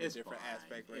distracting seeing the different fine.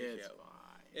 aspect ratio. It's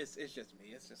fine. It's just me.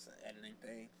 It's just an editing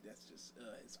thing. That's just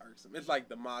it's irksome. It's like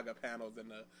the manga panels in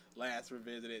the last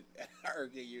revisited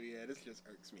arc. Yeah, this just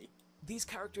irks me. These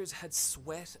characters had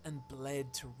sweat and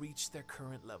bled to reach their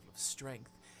current level of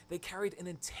strength. They carried an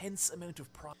intense amount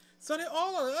of pride. So did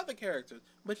all of the other characters.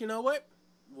 But you know what?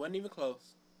 Wasn't even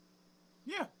close.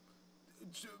 Yeah.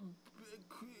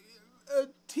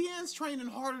 Tien's training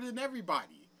harder than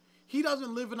everybody. He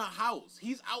doesn't live in a house.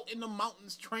 He's out in the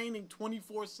mountains training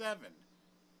 24/7.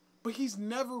 But he's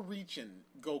never reaching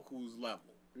Goku's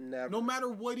level. Never. No matter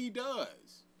what he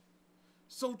does.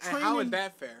 So training... And how is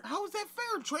that fair? How is that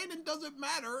fair? Training doesn't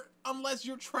matter unless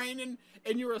you're training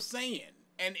and you're a Saiyan.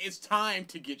 And it's time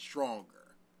to get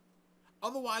stronger.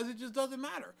 Otherwise, it just doesn't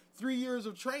matter. 3 years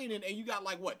of training and you got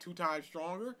like, what, 2 times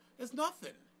stronger? It's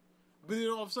nothing. But then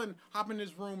all of a sudden, hop in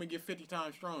this room and get 50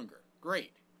 times stronger.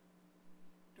 Great.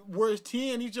 Whereas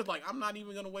Tien, he's just like, I'm not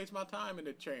even going to waste my time in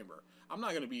the chamber. I'm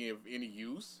not going to be of any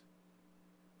use.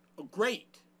 Oh,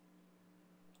 great.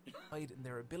 in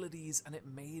their abilities, and it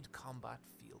made combat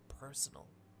feel personal.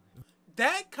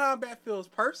 that combat feels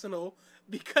personal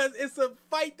because it's a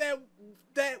fight that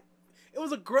it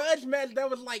was a grudge match that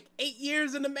was like 8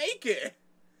 years in the making.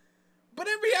 But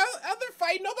every other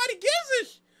fight, nobody gives a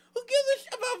who gives a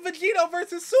shit about Vegito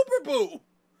versus Super Boo?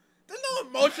 There's no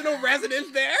emotional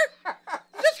resonance there.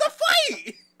 Just a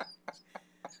fight.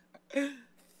 What are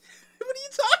you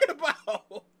talking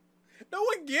about? No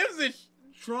one gives a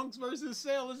Trunks versus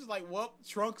Cell is just like, well,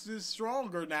 Trunks is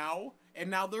stronger now, and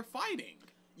now they're fighting.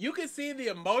 You can see the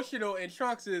emotional in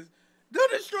Trunks is, they'll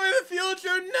destroy the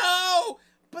future, no!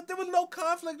 But there was no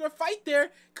conflict or fight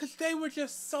there, because they were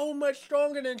just so much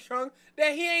stronger than Trunks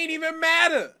that he ain't even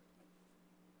matter.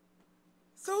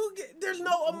 So there's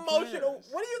no emotional,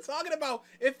 what are you talking about?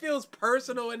 It feels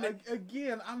personal. And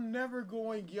again, I'm never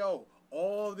going, yo,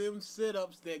 all them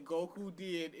sit-ups that Goku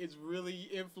did is really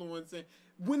influencing.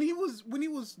 When he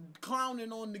was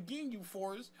clowning on the Ginyu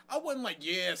Force, I wasn't like,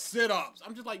 yeah, sit-ups.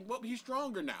 I'm just like, well, he's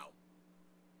stronger now.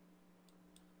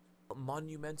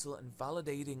 Monumental and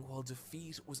validating, while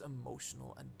defeat was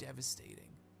emotional and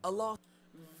devastating. A lot.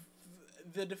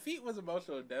 The defeat was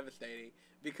emotional and devastating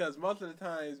because most of the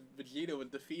times Vegeta was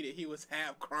defeated, he was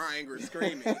half crying or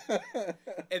screaming.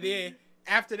 And then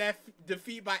after that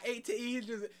defeat by 8-E, he's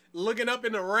just looking up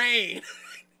in the rain.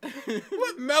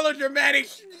 What melodramatic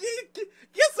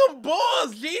get some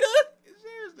balls, Vegeta!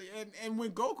 Seriously, and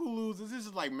when Goku loses, this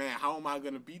is like, man, how am I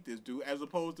gonna beat this dude? As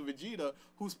opposed to Vegeta,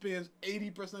 who spends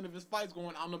 80% of his fights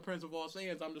going, I'm the Prince of all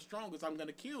Saiyans, I'm the strongest, I'm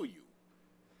gonna kill you.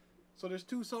 So there's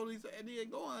two Solys, and then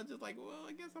go on, just like, well,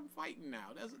 I guess I'm fighting now.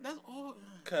 That's all.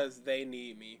 Cause they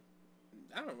need me.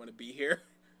 I don't want to be here.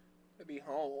 I want to be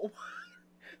home.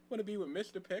 I want to be with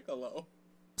Mr. Piccolo.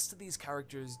 Most of these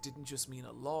characters didn't just mean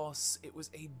a loss; it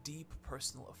was a deep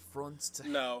personal affront to.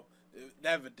 No,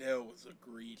 that Videl was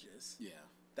egregious. Yeah.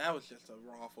 That was just a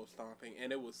wrongful stomping,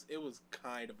 and it was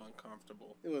kind of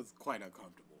uncomfortable. It was quite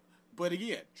uncomfortable. But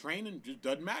again, training just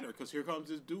doesn't matter because here comes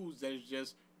this dude that is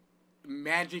just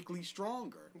magically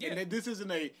stronger. Yeah. And this isn't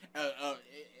an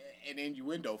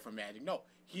innuendo for magic. No,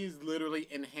 he is literally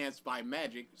enhanced by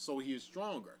magic, so he is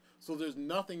stronger. So there's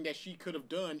nothing that she could have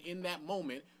done in that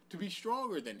moment to be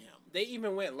stronger than him. They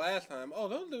even went last time, oh,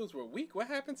 those dudes were weak. What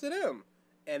happened to them?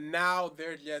 And now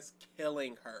they're just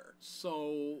killing her.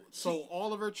 So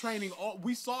all of her training,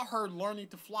 we saw her learning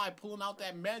to fly, pulling out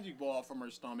that magic ball from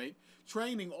her stomach,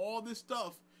 training all this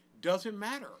stuff. Doesn't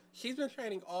matter. She's been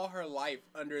training all her life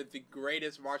under the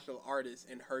greatest martial artist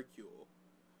in Hercule,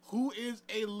 who is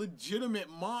a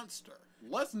legitimate monster.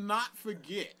 Let's not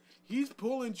forget, he's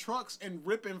pulling trucks and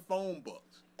ripping phone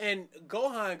books. And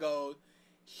Gohan goes,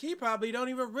 she probably don't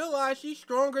even realize she's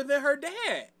stronger than her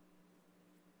dad.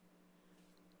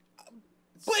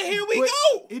 But here we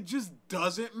go. It just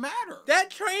doesn't matter. That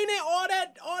training, all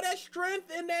that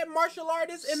strength in that martial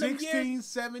artist in 16,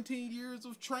 17 years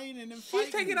of training and fighting.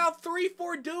 She's taking out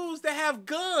 3-4 dudes that have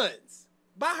guns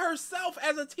by herself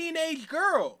as a teenage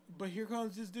girl. But here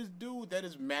comes this dude that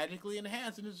is magically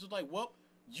enhanced, and it's just like, well,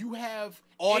 you have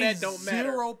all that don't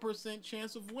matter. 0%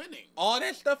 chance of winning. All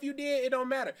that stuff you did, it don't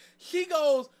matter. She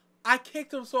goes, I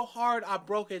kicked him so hard I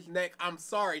broke his neck. I'm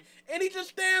sorry. And he just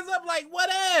stands up like,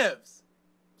 whatevs.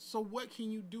 So what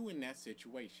can you do in that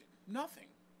situation? Nothing.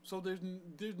 So there's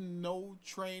no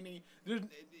training.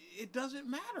 It doesn't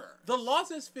matter. The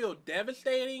losses feel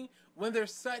devastating when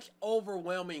there's such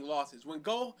overwhelming losses.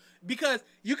 Because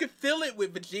you can feel it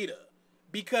with Vegeta,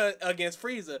 because against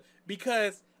Frieza,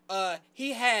 because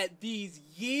he had these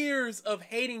years of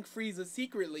hating Frieza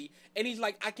secretly, and he's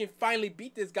like, I can finally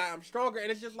beat this guy. I'm stronger,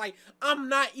 and it's just like, I'm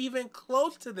not even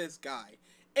close to this guy,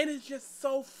 and it's just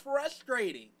so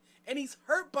frustrating. And he's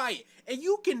hurt by it. And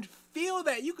you can feel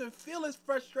that. You can feel his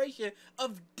frustration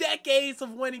of decades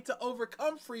of wanting to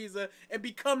overcome Frieza and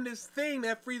become this thing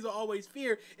that Frieza always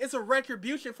feared. It's a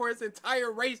retribution for his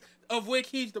entire race, of which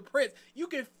he's the prince. You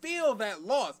can feel that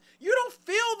loss. You don't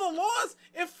feel the loss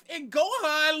in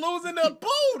Gohan losing to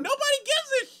Boo. Nobody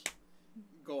gives a shit.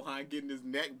 Gohan getting his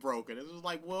neck broken. It was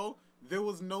like, well, there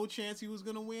was no chance he was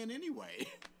going to win anyway.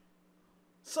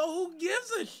 So who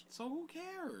gives a shit? So who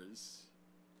cares?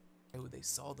 How they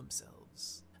saw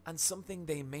themselves, and something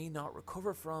they may not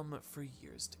recover from for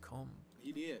years to come.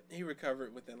 He did. He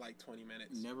recovered within like 20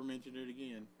 minutes. Never mentioned it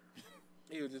again.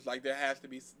 He was just like,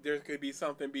 there could be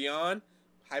something beyond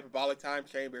hyperbolic time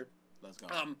chamber. Let's go.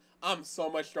 I'm so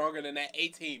much stronger than that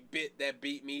 18-bit that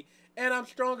beat me, and I'm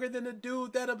stronger than the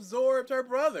dude that absorbed her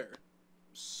brother.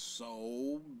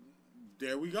 So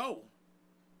there we go.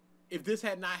 If this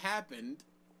had not happened,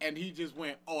 and he just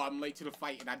went, oh, I'm late to the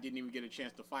fight, and I didn't even get a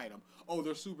chance to fight him. Oh,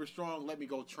 they're super strong, let me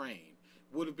go train.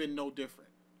 Would have been no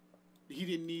different. He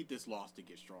didn't need this loss to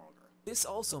get stronger. This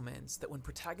also meant that when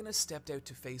protagonists stepped out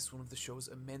to face one of the show's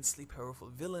immensely powerful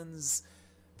villains,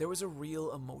 there was a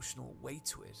real emotional weight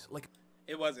to it. Like,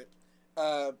 it wasn't.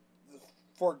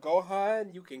 For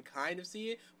Gohan, you can kind of see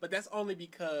it, but that's only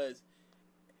because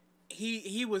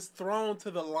he was thrown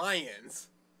to the lions.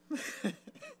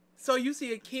 So you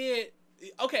see a kid,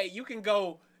 okay, you can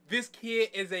go, this kid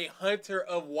is a hunter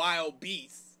of wild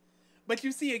beasts. But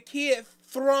you see a kid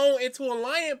thrown into a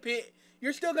lion pit,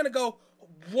 you're still going to go,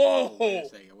 whoa.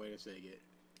 Wait a second.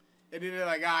 And then they're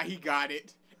like, he got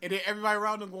it. And then everybody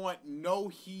around him going, no,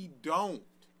 he don't.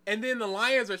 And then the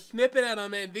lions are snipping at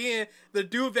him, and then the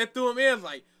dude that threw him in is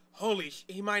like,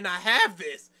 he might not have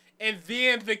this. And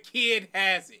then the kid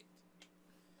has it.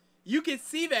 You can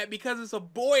see that because it's a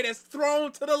boy that's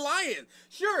thrown to the lions.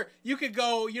 Sure, you could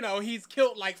go, he's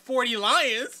killed like 40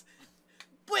 lions,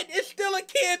 but it's still a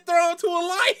kid thrown to a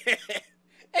lion.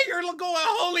 And you're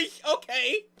going,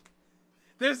 okay.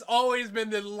 There's always been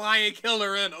this lion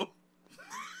killer in him.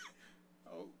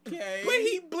 Okay. But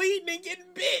he bleeding and getting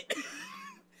bit.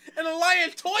 And the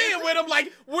lion's toying with him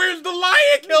like, where's the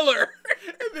lion killer?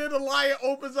 And then the lion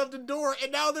opens up the door,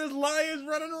 and now there's lions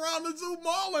running around the zoo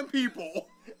mauling people.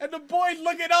 And the boy's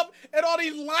looking up at all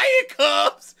these lion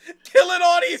cubs, killing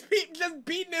all these people, just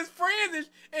beating his friends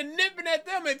and nipping at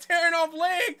them and tearing off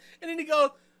legs. And then he goes,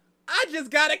 I just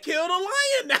gotta kill the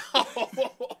lion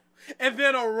now. And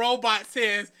then a robot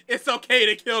says, it's okay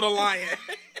to kill the lion.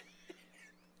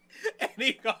 And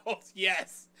he goes,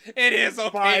 yes, it is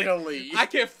okay. Finally. I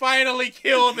can finally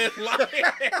kill this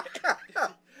lion.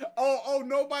 Oh,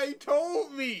 nobody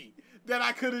told me that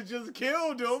I could have just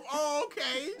killed him. Oh,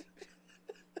 okay.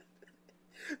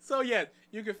 So, yes,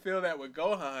 you can feel that with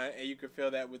Gohan, and you can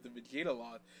feel that with the Vegeta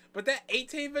loss. But that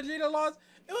 18 Vegeta loss,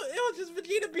 it was just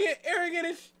Vegeta being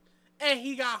arrogant, and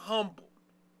he got humbled.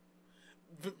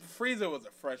 Frieza was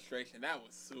a frustration. That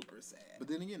was super sad. But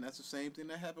then again, that's the same thing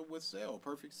that happened with Cell.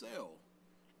 Perfect Cell.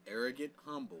 Arrogant,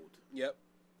 humbled. Yep.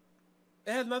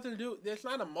 It has nothing to do. It's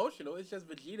not emotional. It's just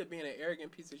Vegeta being an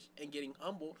arrogant piece of shit and getting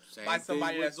humbled by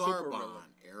somebody that's super villain.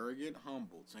 Arrogant,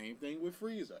 humbled. Same thing with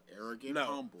Frieza. Arrogant,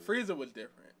 humbled. Frieza was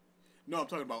different. No, I'm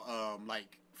talking about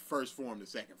like first form to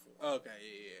second form. Okay,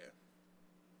 yeah.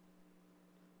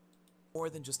 More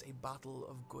than just a battle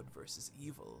of good versus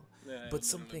evil, Yeah, but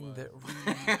something that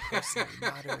really personally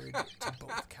mattered to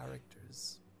both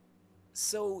characters.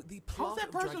 So the plot How's that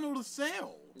of Dragon personal to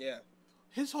Cell? Yeah.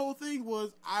 His whole thing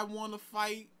was, I want to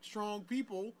fight strong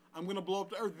people. I'm going to blow up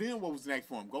the Earth. Then what was the next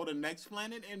form? Go to the next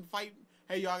planet and fight.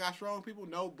 Hey, y'all got strong people?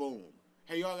 No, boom.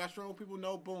 Hey, y'all got strong people?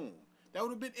 No, boom. That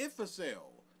would have been it for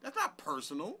Cell. That's not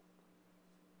personal.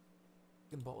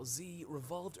 Dragon Ball Z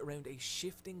revolved around a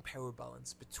shifting power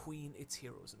balance between its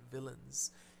heroes and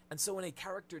villains. And so when a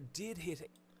character did hit...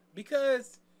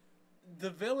 Because the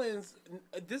villains...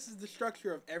 This is the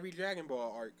structure of every Dragon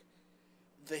Ball arc.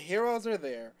 The heroes are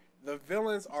there. The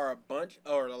villains are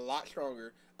a lot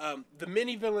stronger. The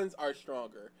mini villains are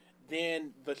stronger.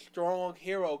 Then the strong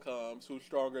hero comes who's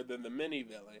stronger than the mini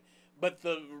villain. But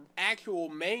the actual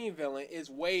main villain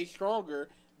is way stronger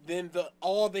than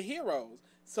all the heroes.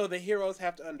 So the heroes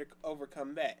have to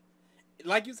overcome that.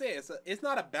 Like you said, it's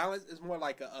not a balance. It's more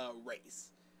like a race.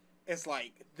 It's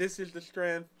like, this is the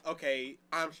strength. Okay,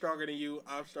 I'm stronger than you.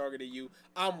 I'm stronger than you.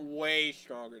 I'm way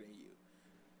stronger than you.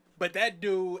 But that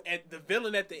dude, the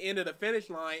villain at the end of the finish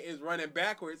line, is running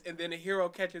backwards, and then the hero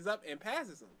catches up and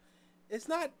passes him. It's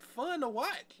not fun to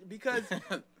watch because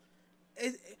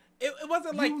it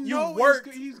wasn't like you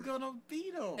worked. He's gonna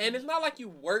beat him, and it's not like you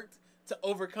worked to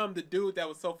overcome the dude that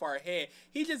was so far ahead.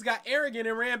 He just got arrogant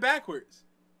and ran backwards.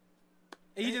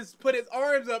 And he just put his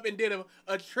arms up and did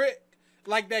a trick,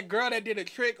 like that girl that did a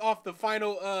trick off the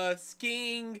final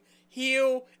skiing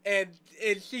hill, and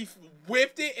she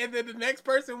whipped it, and then the next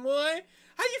person won.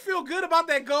 How do you feel good about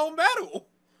that gold medal?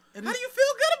 How do you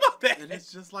feel good about that? And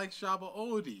it's just like Shaba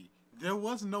Odi. There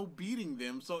was no beating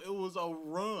them, so it was a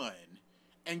run.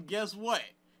 And guess what?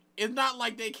 It's not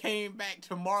like they came back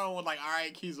tomorrow and was like, all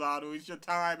right, Kizaru, it's your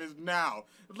time is now.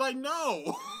 It's like,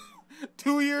 no.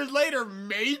 2 years later,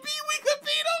 maybe we could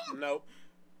beat them? Nope.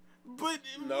 But,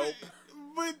 nope.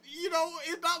 But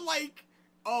it's not like,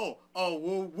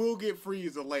 we'll get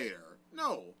Frieza later.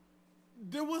 No.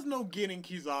 There was no getting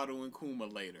Kizaru and Kuma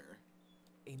later.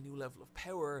 A new level of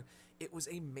power, it was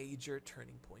a major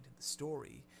turning point in the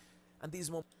story. And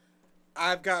these moments...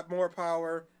 I've got more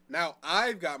power. Now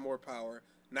I've got more power.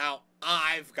 Now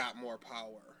I've got more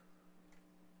power.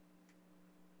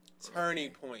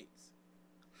 Turning points.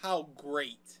 How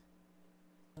great.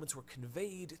 Moments were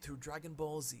conveyed through Dragon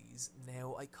Ball Z's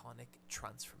now iconic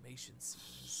transformation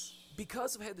scenes.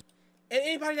 Because of how the... And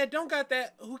anybody that don't got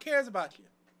that, who cares about you?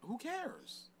 Who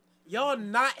cares? Y'all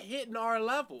not hitting our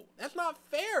level. That's not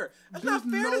fair. That's not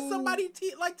fair to somebody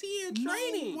like T in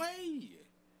training. No way.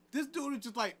 This dude is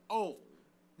just like, oh,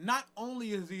 not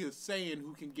only is he a Saiyan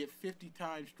who can get 50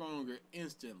 times stronger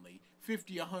instantly,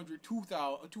 50, 100,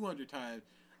 200 times,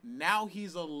 now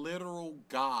he's a literal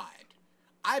god.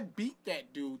 I beat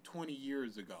that dude 20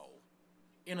 years ago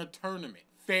in a tournament,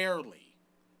 fairly,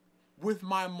 with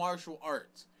my martial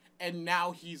arts, and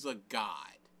now he's a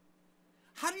god.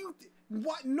 How do you...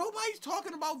 What? Nobody's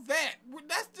talking about that.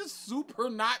 That's just super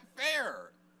not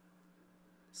fair.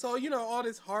 So, you know, all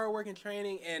this hard work and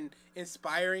training and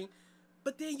inspiring,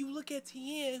 but then you look at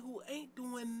Tien who ain't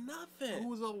doing nothing.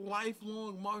 Who's a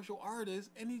lifelong martial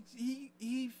artist, and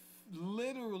he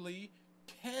literally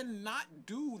cannot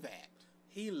do that.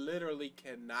 He literally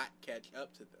cannot catch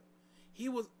up to them. He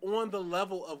was on the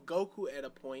level of Goku at a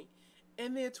point,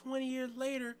 and then 20 years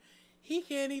later, he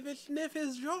can't even sniff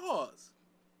his jaws.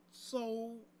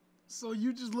 So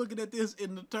you just looking at this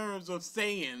in the terms of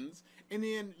Saiyans, and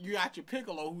then you got your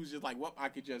Piccolo who's just like, well, I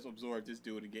could just absorb this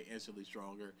dude and get instantly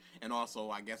stronger, and also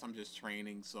I guess I'm just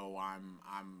training, so I'm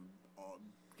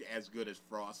as good as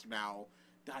Frost now.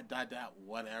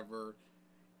 Whatever.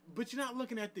 But you're not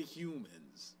looking at the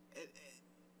humans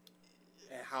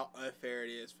and how unfair it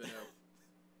is for them.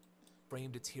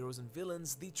 Framed its heroes and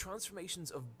villains, the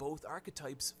transformations of both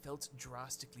archetypes felt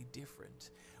drastically different.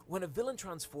 When a villain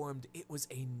transformed, it was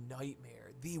a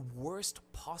nightmare, the worst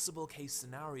possible case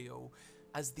scenario,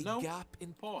 as the gap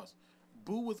in... Pause.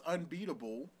 Boo was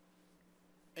unbeatable,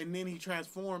 and then he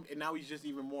transformed, and now he's just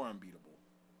even more unbeatable.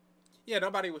 Yeah,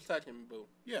 nobody was touching Boo.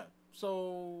 Yeah,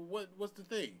 so what's the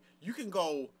thing? You can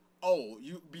go,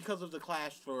 because of the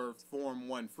clash for Form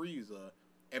 1 Frieza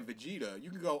and Vegeta, you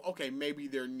can go, okay, maybe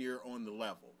they're near on the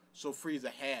level, so Frieza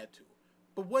had to.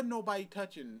 But wasn't nobody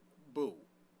touching Boo.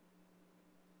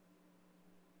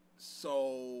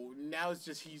 So now it's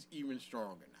just he's even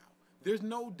stronger now. There's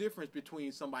no difference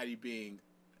between somebody being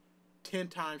 10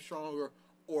 times stronger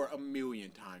or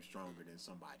 1,000,000 times stronger than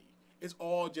somebody. It's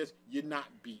all just you're not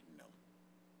beating them.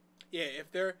 Yeah,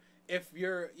 if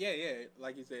you're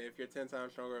like you said, if you're 10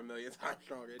 times stronger, 1,000,000 times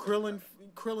stronger.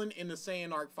 Krillin in the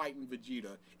Saiyan arc fighting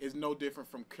Vegeta is no different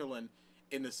from Krillin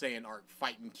in the Saiyan arc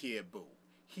fighting Kid Buu.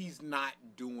 He's not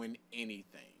doing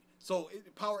anything. So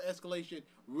power escalation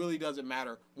really doesn't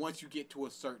matter once you get to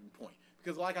a certain point.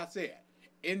 Because like I said,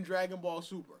 in Dragon Ball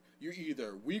Super, you're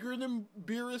either weaker than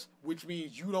Beerus, which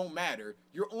means you don't matter,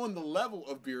 you're on the level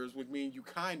of Beerus, which means you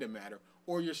kind of matter,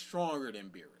 or you're stronger than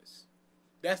Beerus.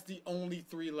 That's the only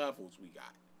 3 levels we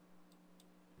got.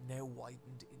 Now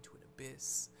widened into an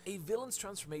abyss. A villain's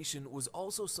transformation was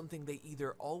also something they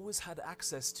either always had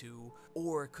access to,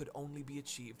 or could only be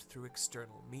achieved through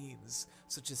external means,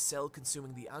 such as Cell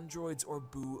consuming the androids or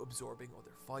Boo absorbing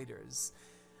other fighters.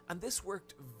 And this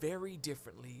worked very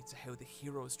differently to how the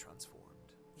heroes transformed.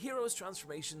 Heroes'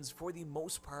 transformations, for the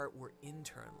most part, were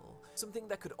internal, something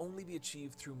that could only be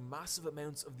achieved through massive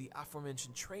amounts of the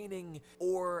aforementioned training,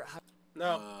 or...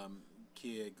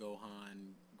 Kid,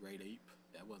 Gohan, Great Ape.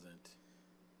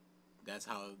 That's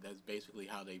basically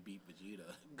how they beat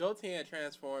Vegeta. Goten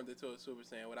transformed into a Super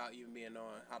Saiyan without even being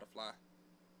knowing how to fly.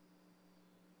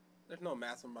 There's no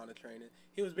massive amount of training.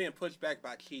 He was being pushed back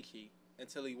by Chi-Chi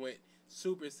until he went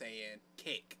Super Saiyan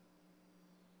kick.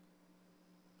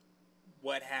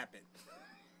 What happened?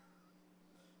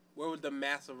 Where was the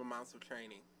massive amounts of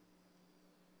training?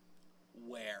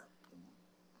 Where?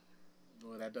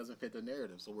 Well, that doesn't fit the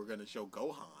narrative, so we're going to show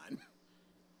Gohan.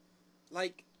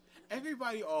 Like,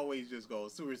 everybody always just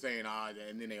goes Super Saiyan,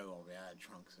 and then they go,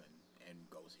 Trunks and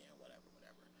Goten, whatever.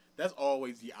 That's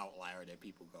always the outlier that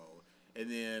people go.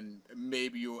 And then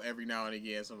maybe you'll, every now and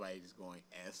again, somebody just going,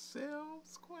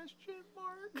 S-Cells, question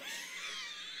mark?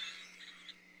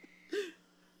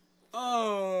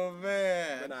 Oh,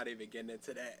 man. We're not even getting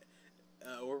into that.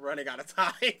 We're running out of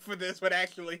time for this one,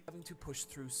 actually. Having to push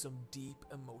through some deep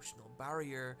emotional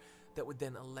barrier that would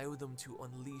then allow them to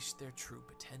unleash their true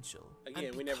potential. Again,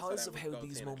 and because of how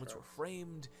these moments were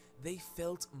framed, they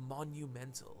felt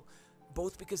monumental.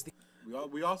 Both because they...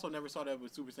 We also never saw that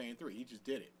with Super Saiyan 3. He just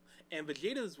did it. And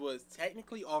Vegeta's was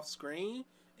technically off screen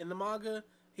in the manga.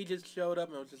 He just showed up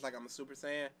and was just like, I'm a Super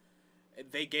Saiyan.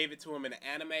 They gave it to him in the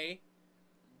anime.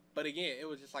 But again, it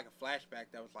was just like a flashback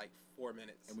that was like 4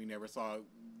 minutes. And we never saw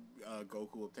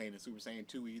Goku obtain a Super Saiyan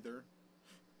 2 either.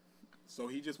 So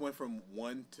he just went from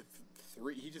 1 to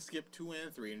 3. He just skipped 2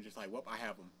 and 3 and just like, well, I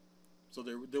have them. So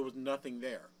there was nothing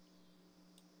there.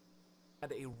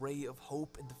 Had a ray of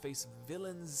hope in the face of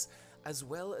villains, as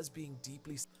well as being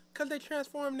deeply... because they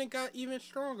transformed and got even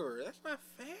stronger. That's not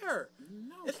fair.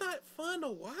 No. It's not fun to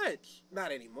watch.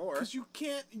 Not anymore. Because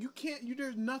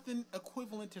there's nothing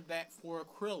equivalent to that for a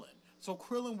Krillin. So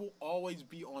Krillin will always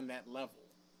be on that level.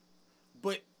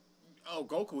 But,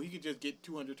 Goku, he could just get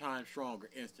 200 times stronger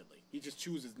instantly. He just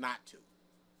chooses not to.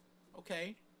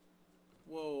 Okay.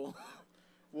 Well,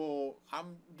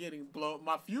 I'm getting blown.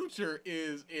 My future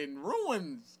is in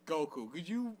ruins, Goku.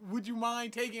 Would you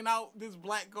mind taking out this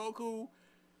black Goku?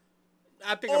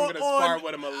 I think I'm gonna spar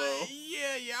with him a little.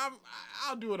 Yeah.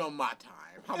 I'll do it on my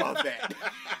time. How about that?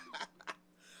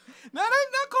 Now,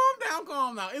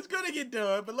 calm down. It's gonna get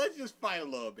done, but let's just fight a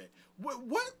little bit.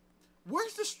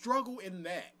 Where's the struggle in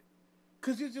that?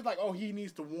 Because it's just like, oh, he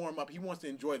needs to warm up. He wants to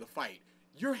enjoy the fight.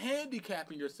 You're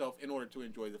handicapping yourself in order to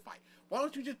enjoy the fight. Why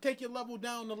don't you just take your level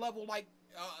down to level like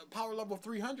power level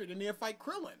 300 and then fight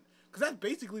Krillin? Because that's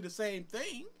basically the same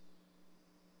thing.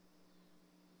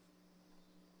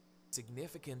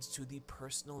 Significant to the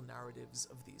personal narratives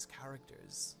of these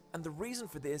characters. And the reason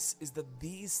for this is that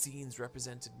these scenes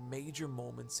represented major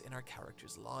moments in our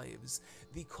characters' lives,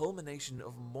 the culmination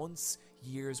of months,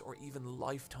 years, or even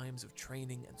lifetimes of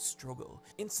training and struggle.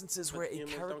 Instances where a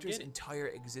character's entire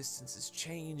existence is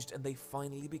changed and they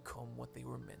finally become what they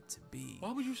were meant to be.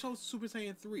 Why would you show Super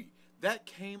Saiyan 3? That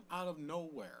came out of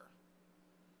nowhere.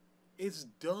 It's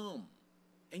dumb.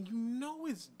 And you know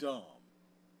it's dumb.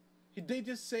 They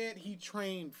just said he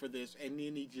trained for this and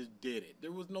then he just did it.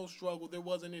 There was no struggle. There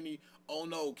wasn't any, oh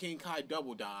no, King Kai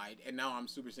double died and now I'm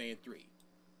Super Saiyan 3.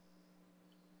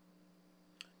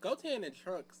 Goten and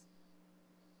Trunks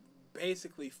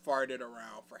basically farted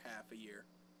around for half a year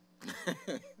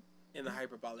in the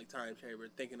hyperbolic time chamber,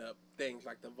 thinking up things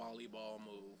like the volleyball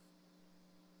move.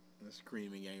 The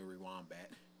screaming angry wombat.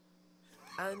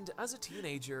 And as a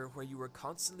teenager, where you were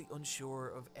constantly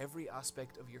unsure of every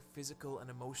aspect of your physical and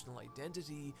emotional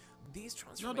identity, these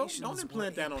transformations don't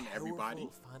implant were that a on everybody.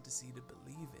 powerful fantasy to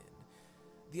believe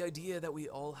in. The idea that we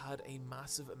all had a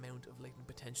massive amount of latent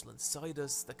potential inside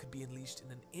us that could be unleashed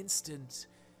in an instant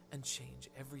and change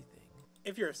everything.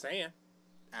 If you're a Saiyan.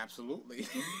 Absolutely.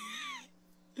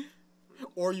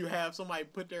 Or you have somebody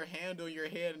put their hand on your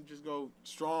head and just go,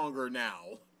 stronger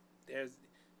now.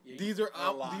 These are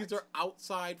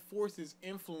outside forces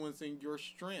influencing your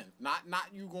strength. Not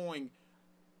you going,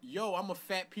 yo, I'm a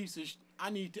fat piece of I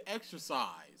need to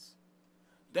exercise.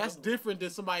 That's different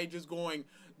than somebody just going,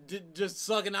 just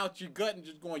sucking out your gut and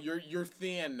just going, you're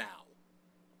thin now.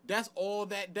 That's all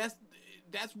that.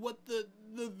 That's what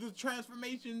the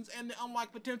transformations and the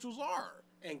unlocked potentials are.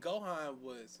 And Gohan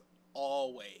was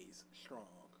always strong.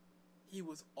 He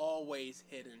was always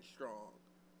hidden strong.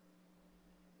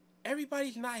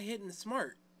 Everybody's not hidden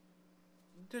smart.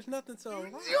 There's nothing so wrong.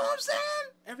 You know what I'm saying?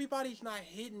 Everybody's not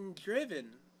hidden driven.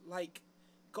 Like,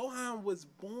 Gohan was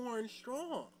born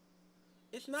strong.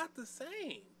 It's not the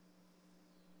same.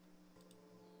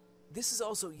 This is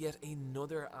also yet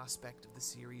another aspect of the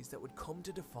series that would come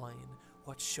to define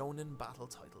what shonen battle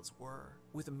titles were,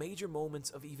 with major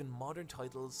moments of even modern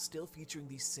titles still featuring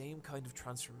the same kind of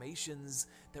transformations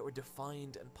that were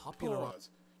defined and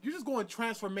popularized. You're just going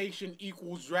transformation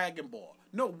equals Dragon Ball.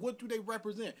 No, what do they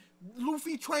represent?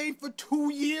 Luffy trained for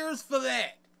 2 years for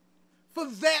that. For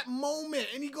that moment.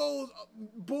 And he goes,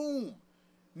 boom.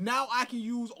 Now I can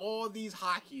use all these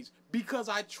hakis because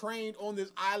I trained on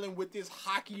this island with this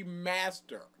haki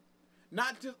master.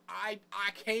 Not just I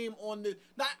came on this,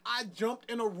 not I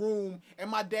jumped in a room and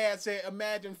my dad said,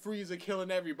 imagine Frieza killing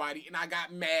everybody, and I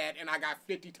got mad and I got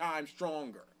 50 times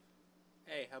stronger.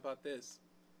 Hey, how about this?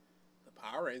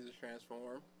 Power Rangers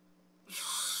transformed.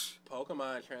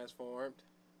 Pokemon transformed.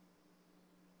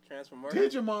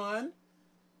 Digimon.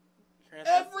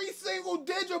 Every single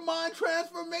Digimon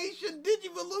transformation,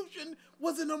 Digivolution,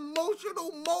 was an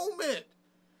emotional moment.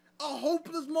 A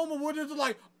hopeless moment where it's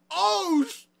like, oh,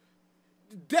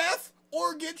 death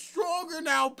or get stronger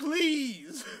now,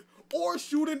 please. Or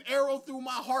shoot an arrow through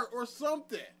my heart or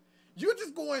something. You're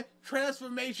just going,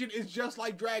 transformation is just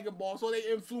like Dragon Ball, so they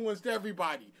influenced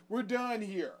everybody. We're done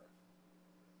here.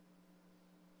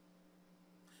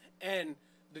 And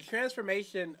the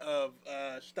transformation of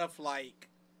stuff like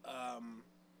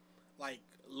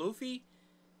Luffy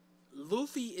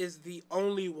is the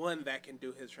only one that can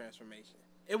do his transformation.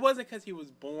 It wasn't because he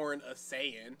was born a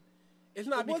Saiyan. It's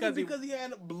not because he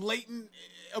had a blatant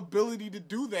ability to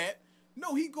do that.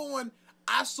 No, he going,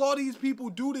 I saw these people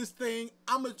do this thing,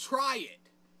 I'm going to try it.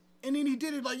 And then he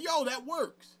did it like, yo, that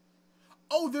works.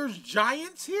 Oh, there's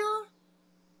giants here?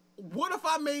 What if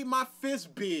I made my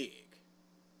fist big?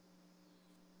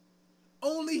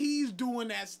 Only he's doing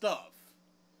that stuff.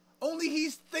 Only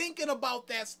he's thinking about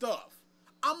that stuff.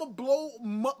 I'ma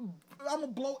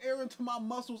blow air into my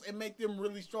muscles and make them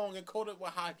really strong and coat it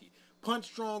with hockey. Punch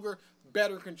stronger,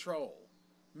 better control.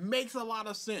 Makes a lot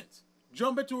of sense.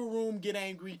 Jump into a room, get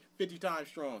angry, 50 times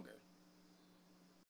stronger.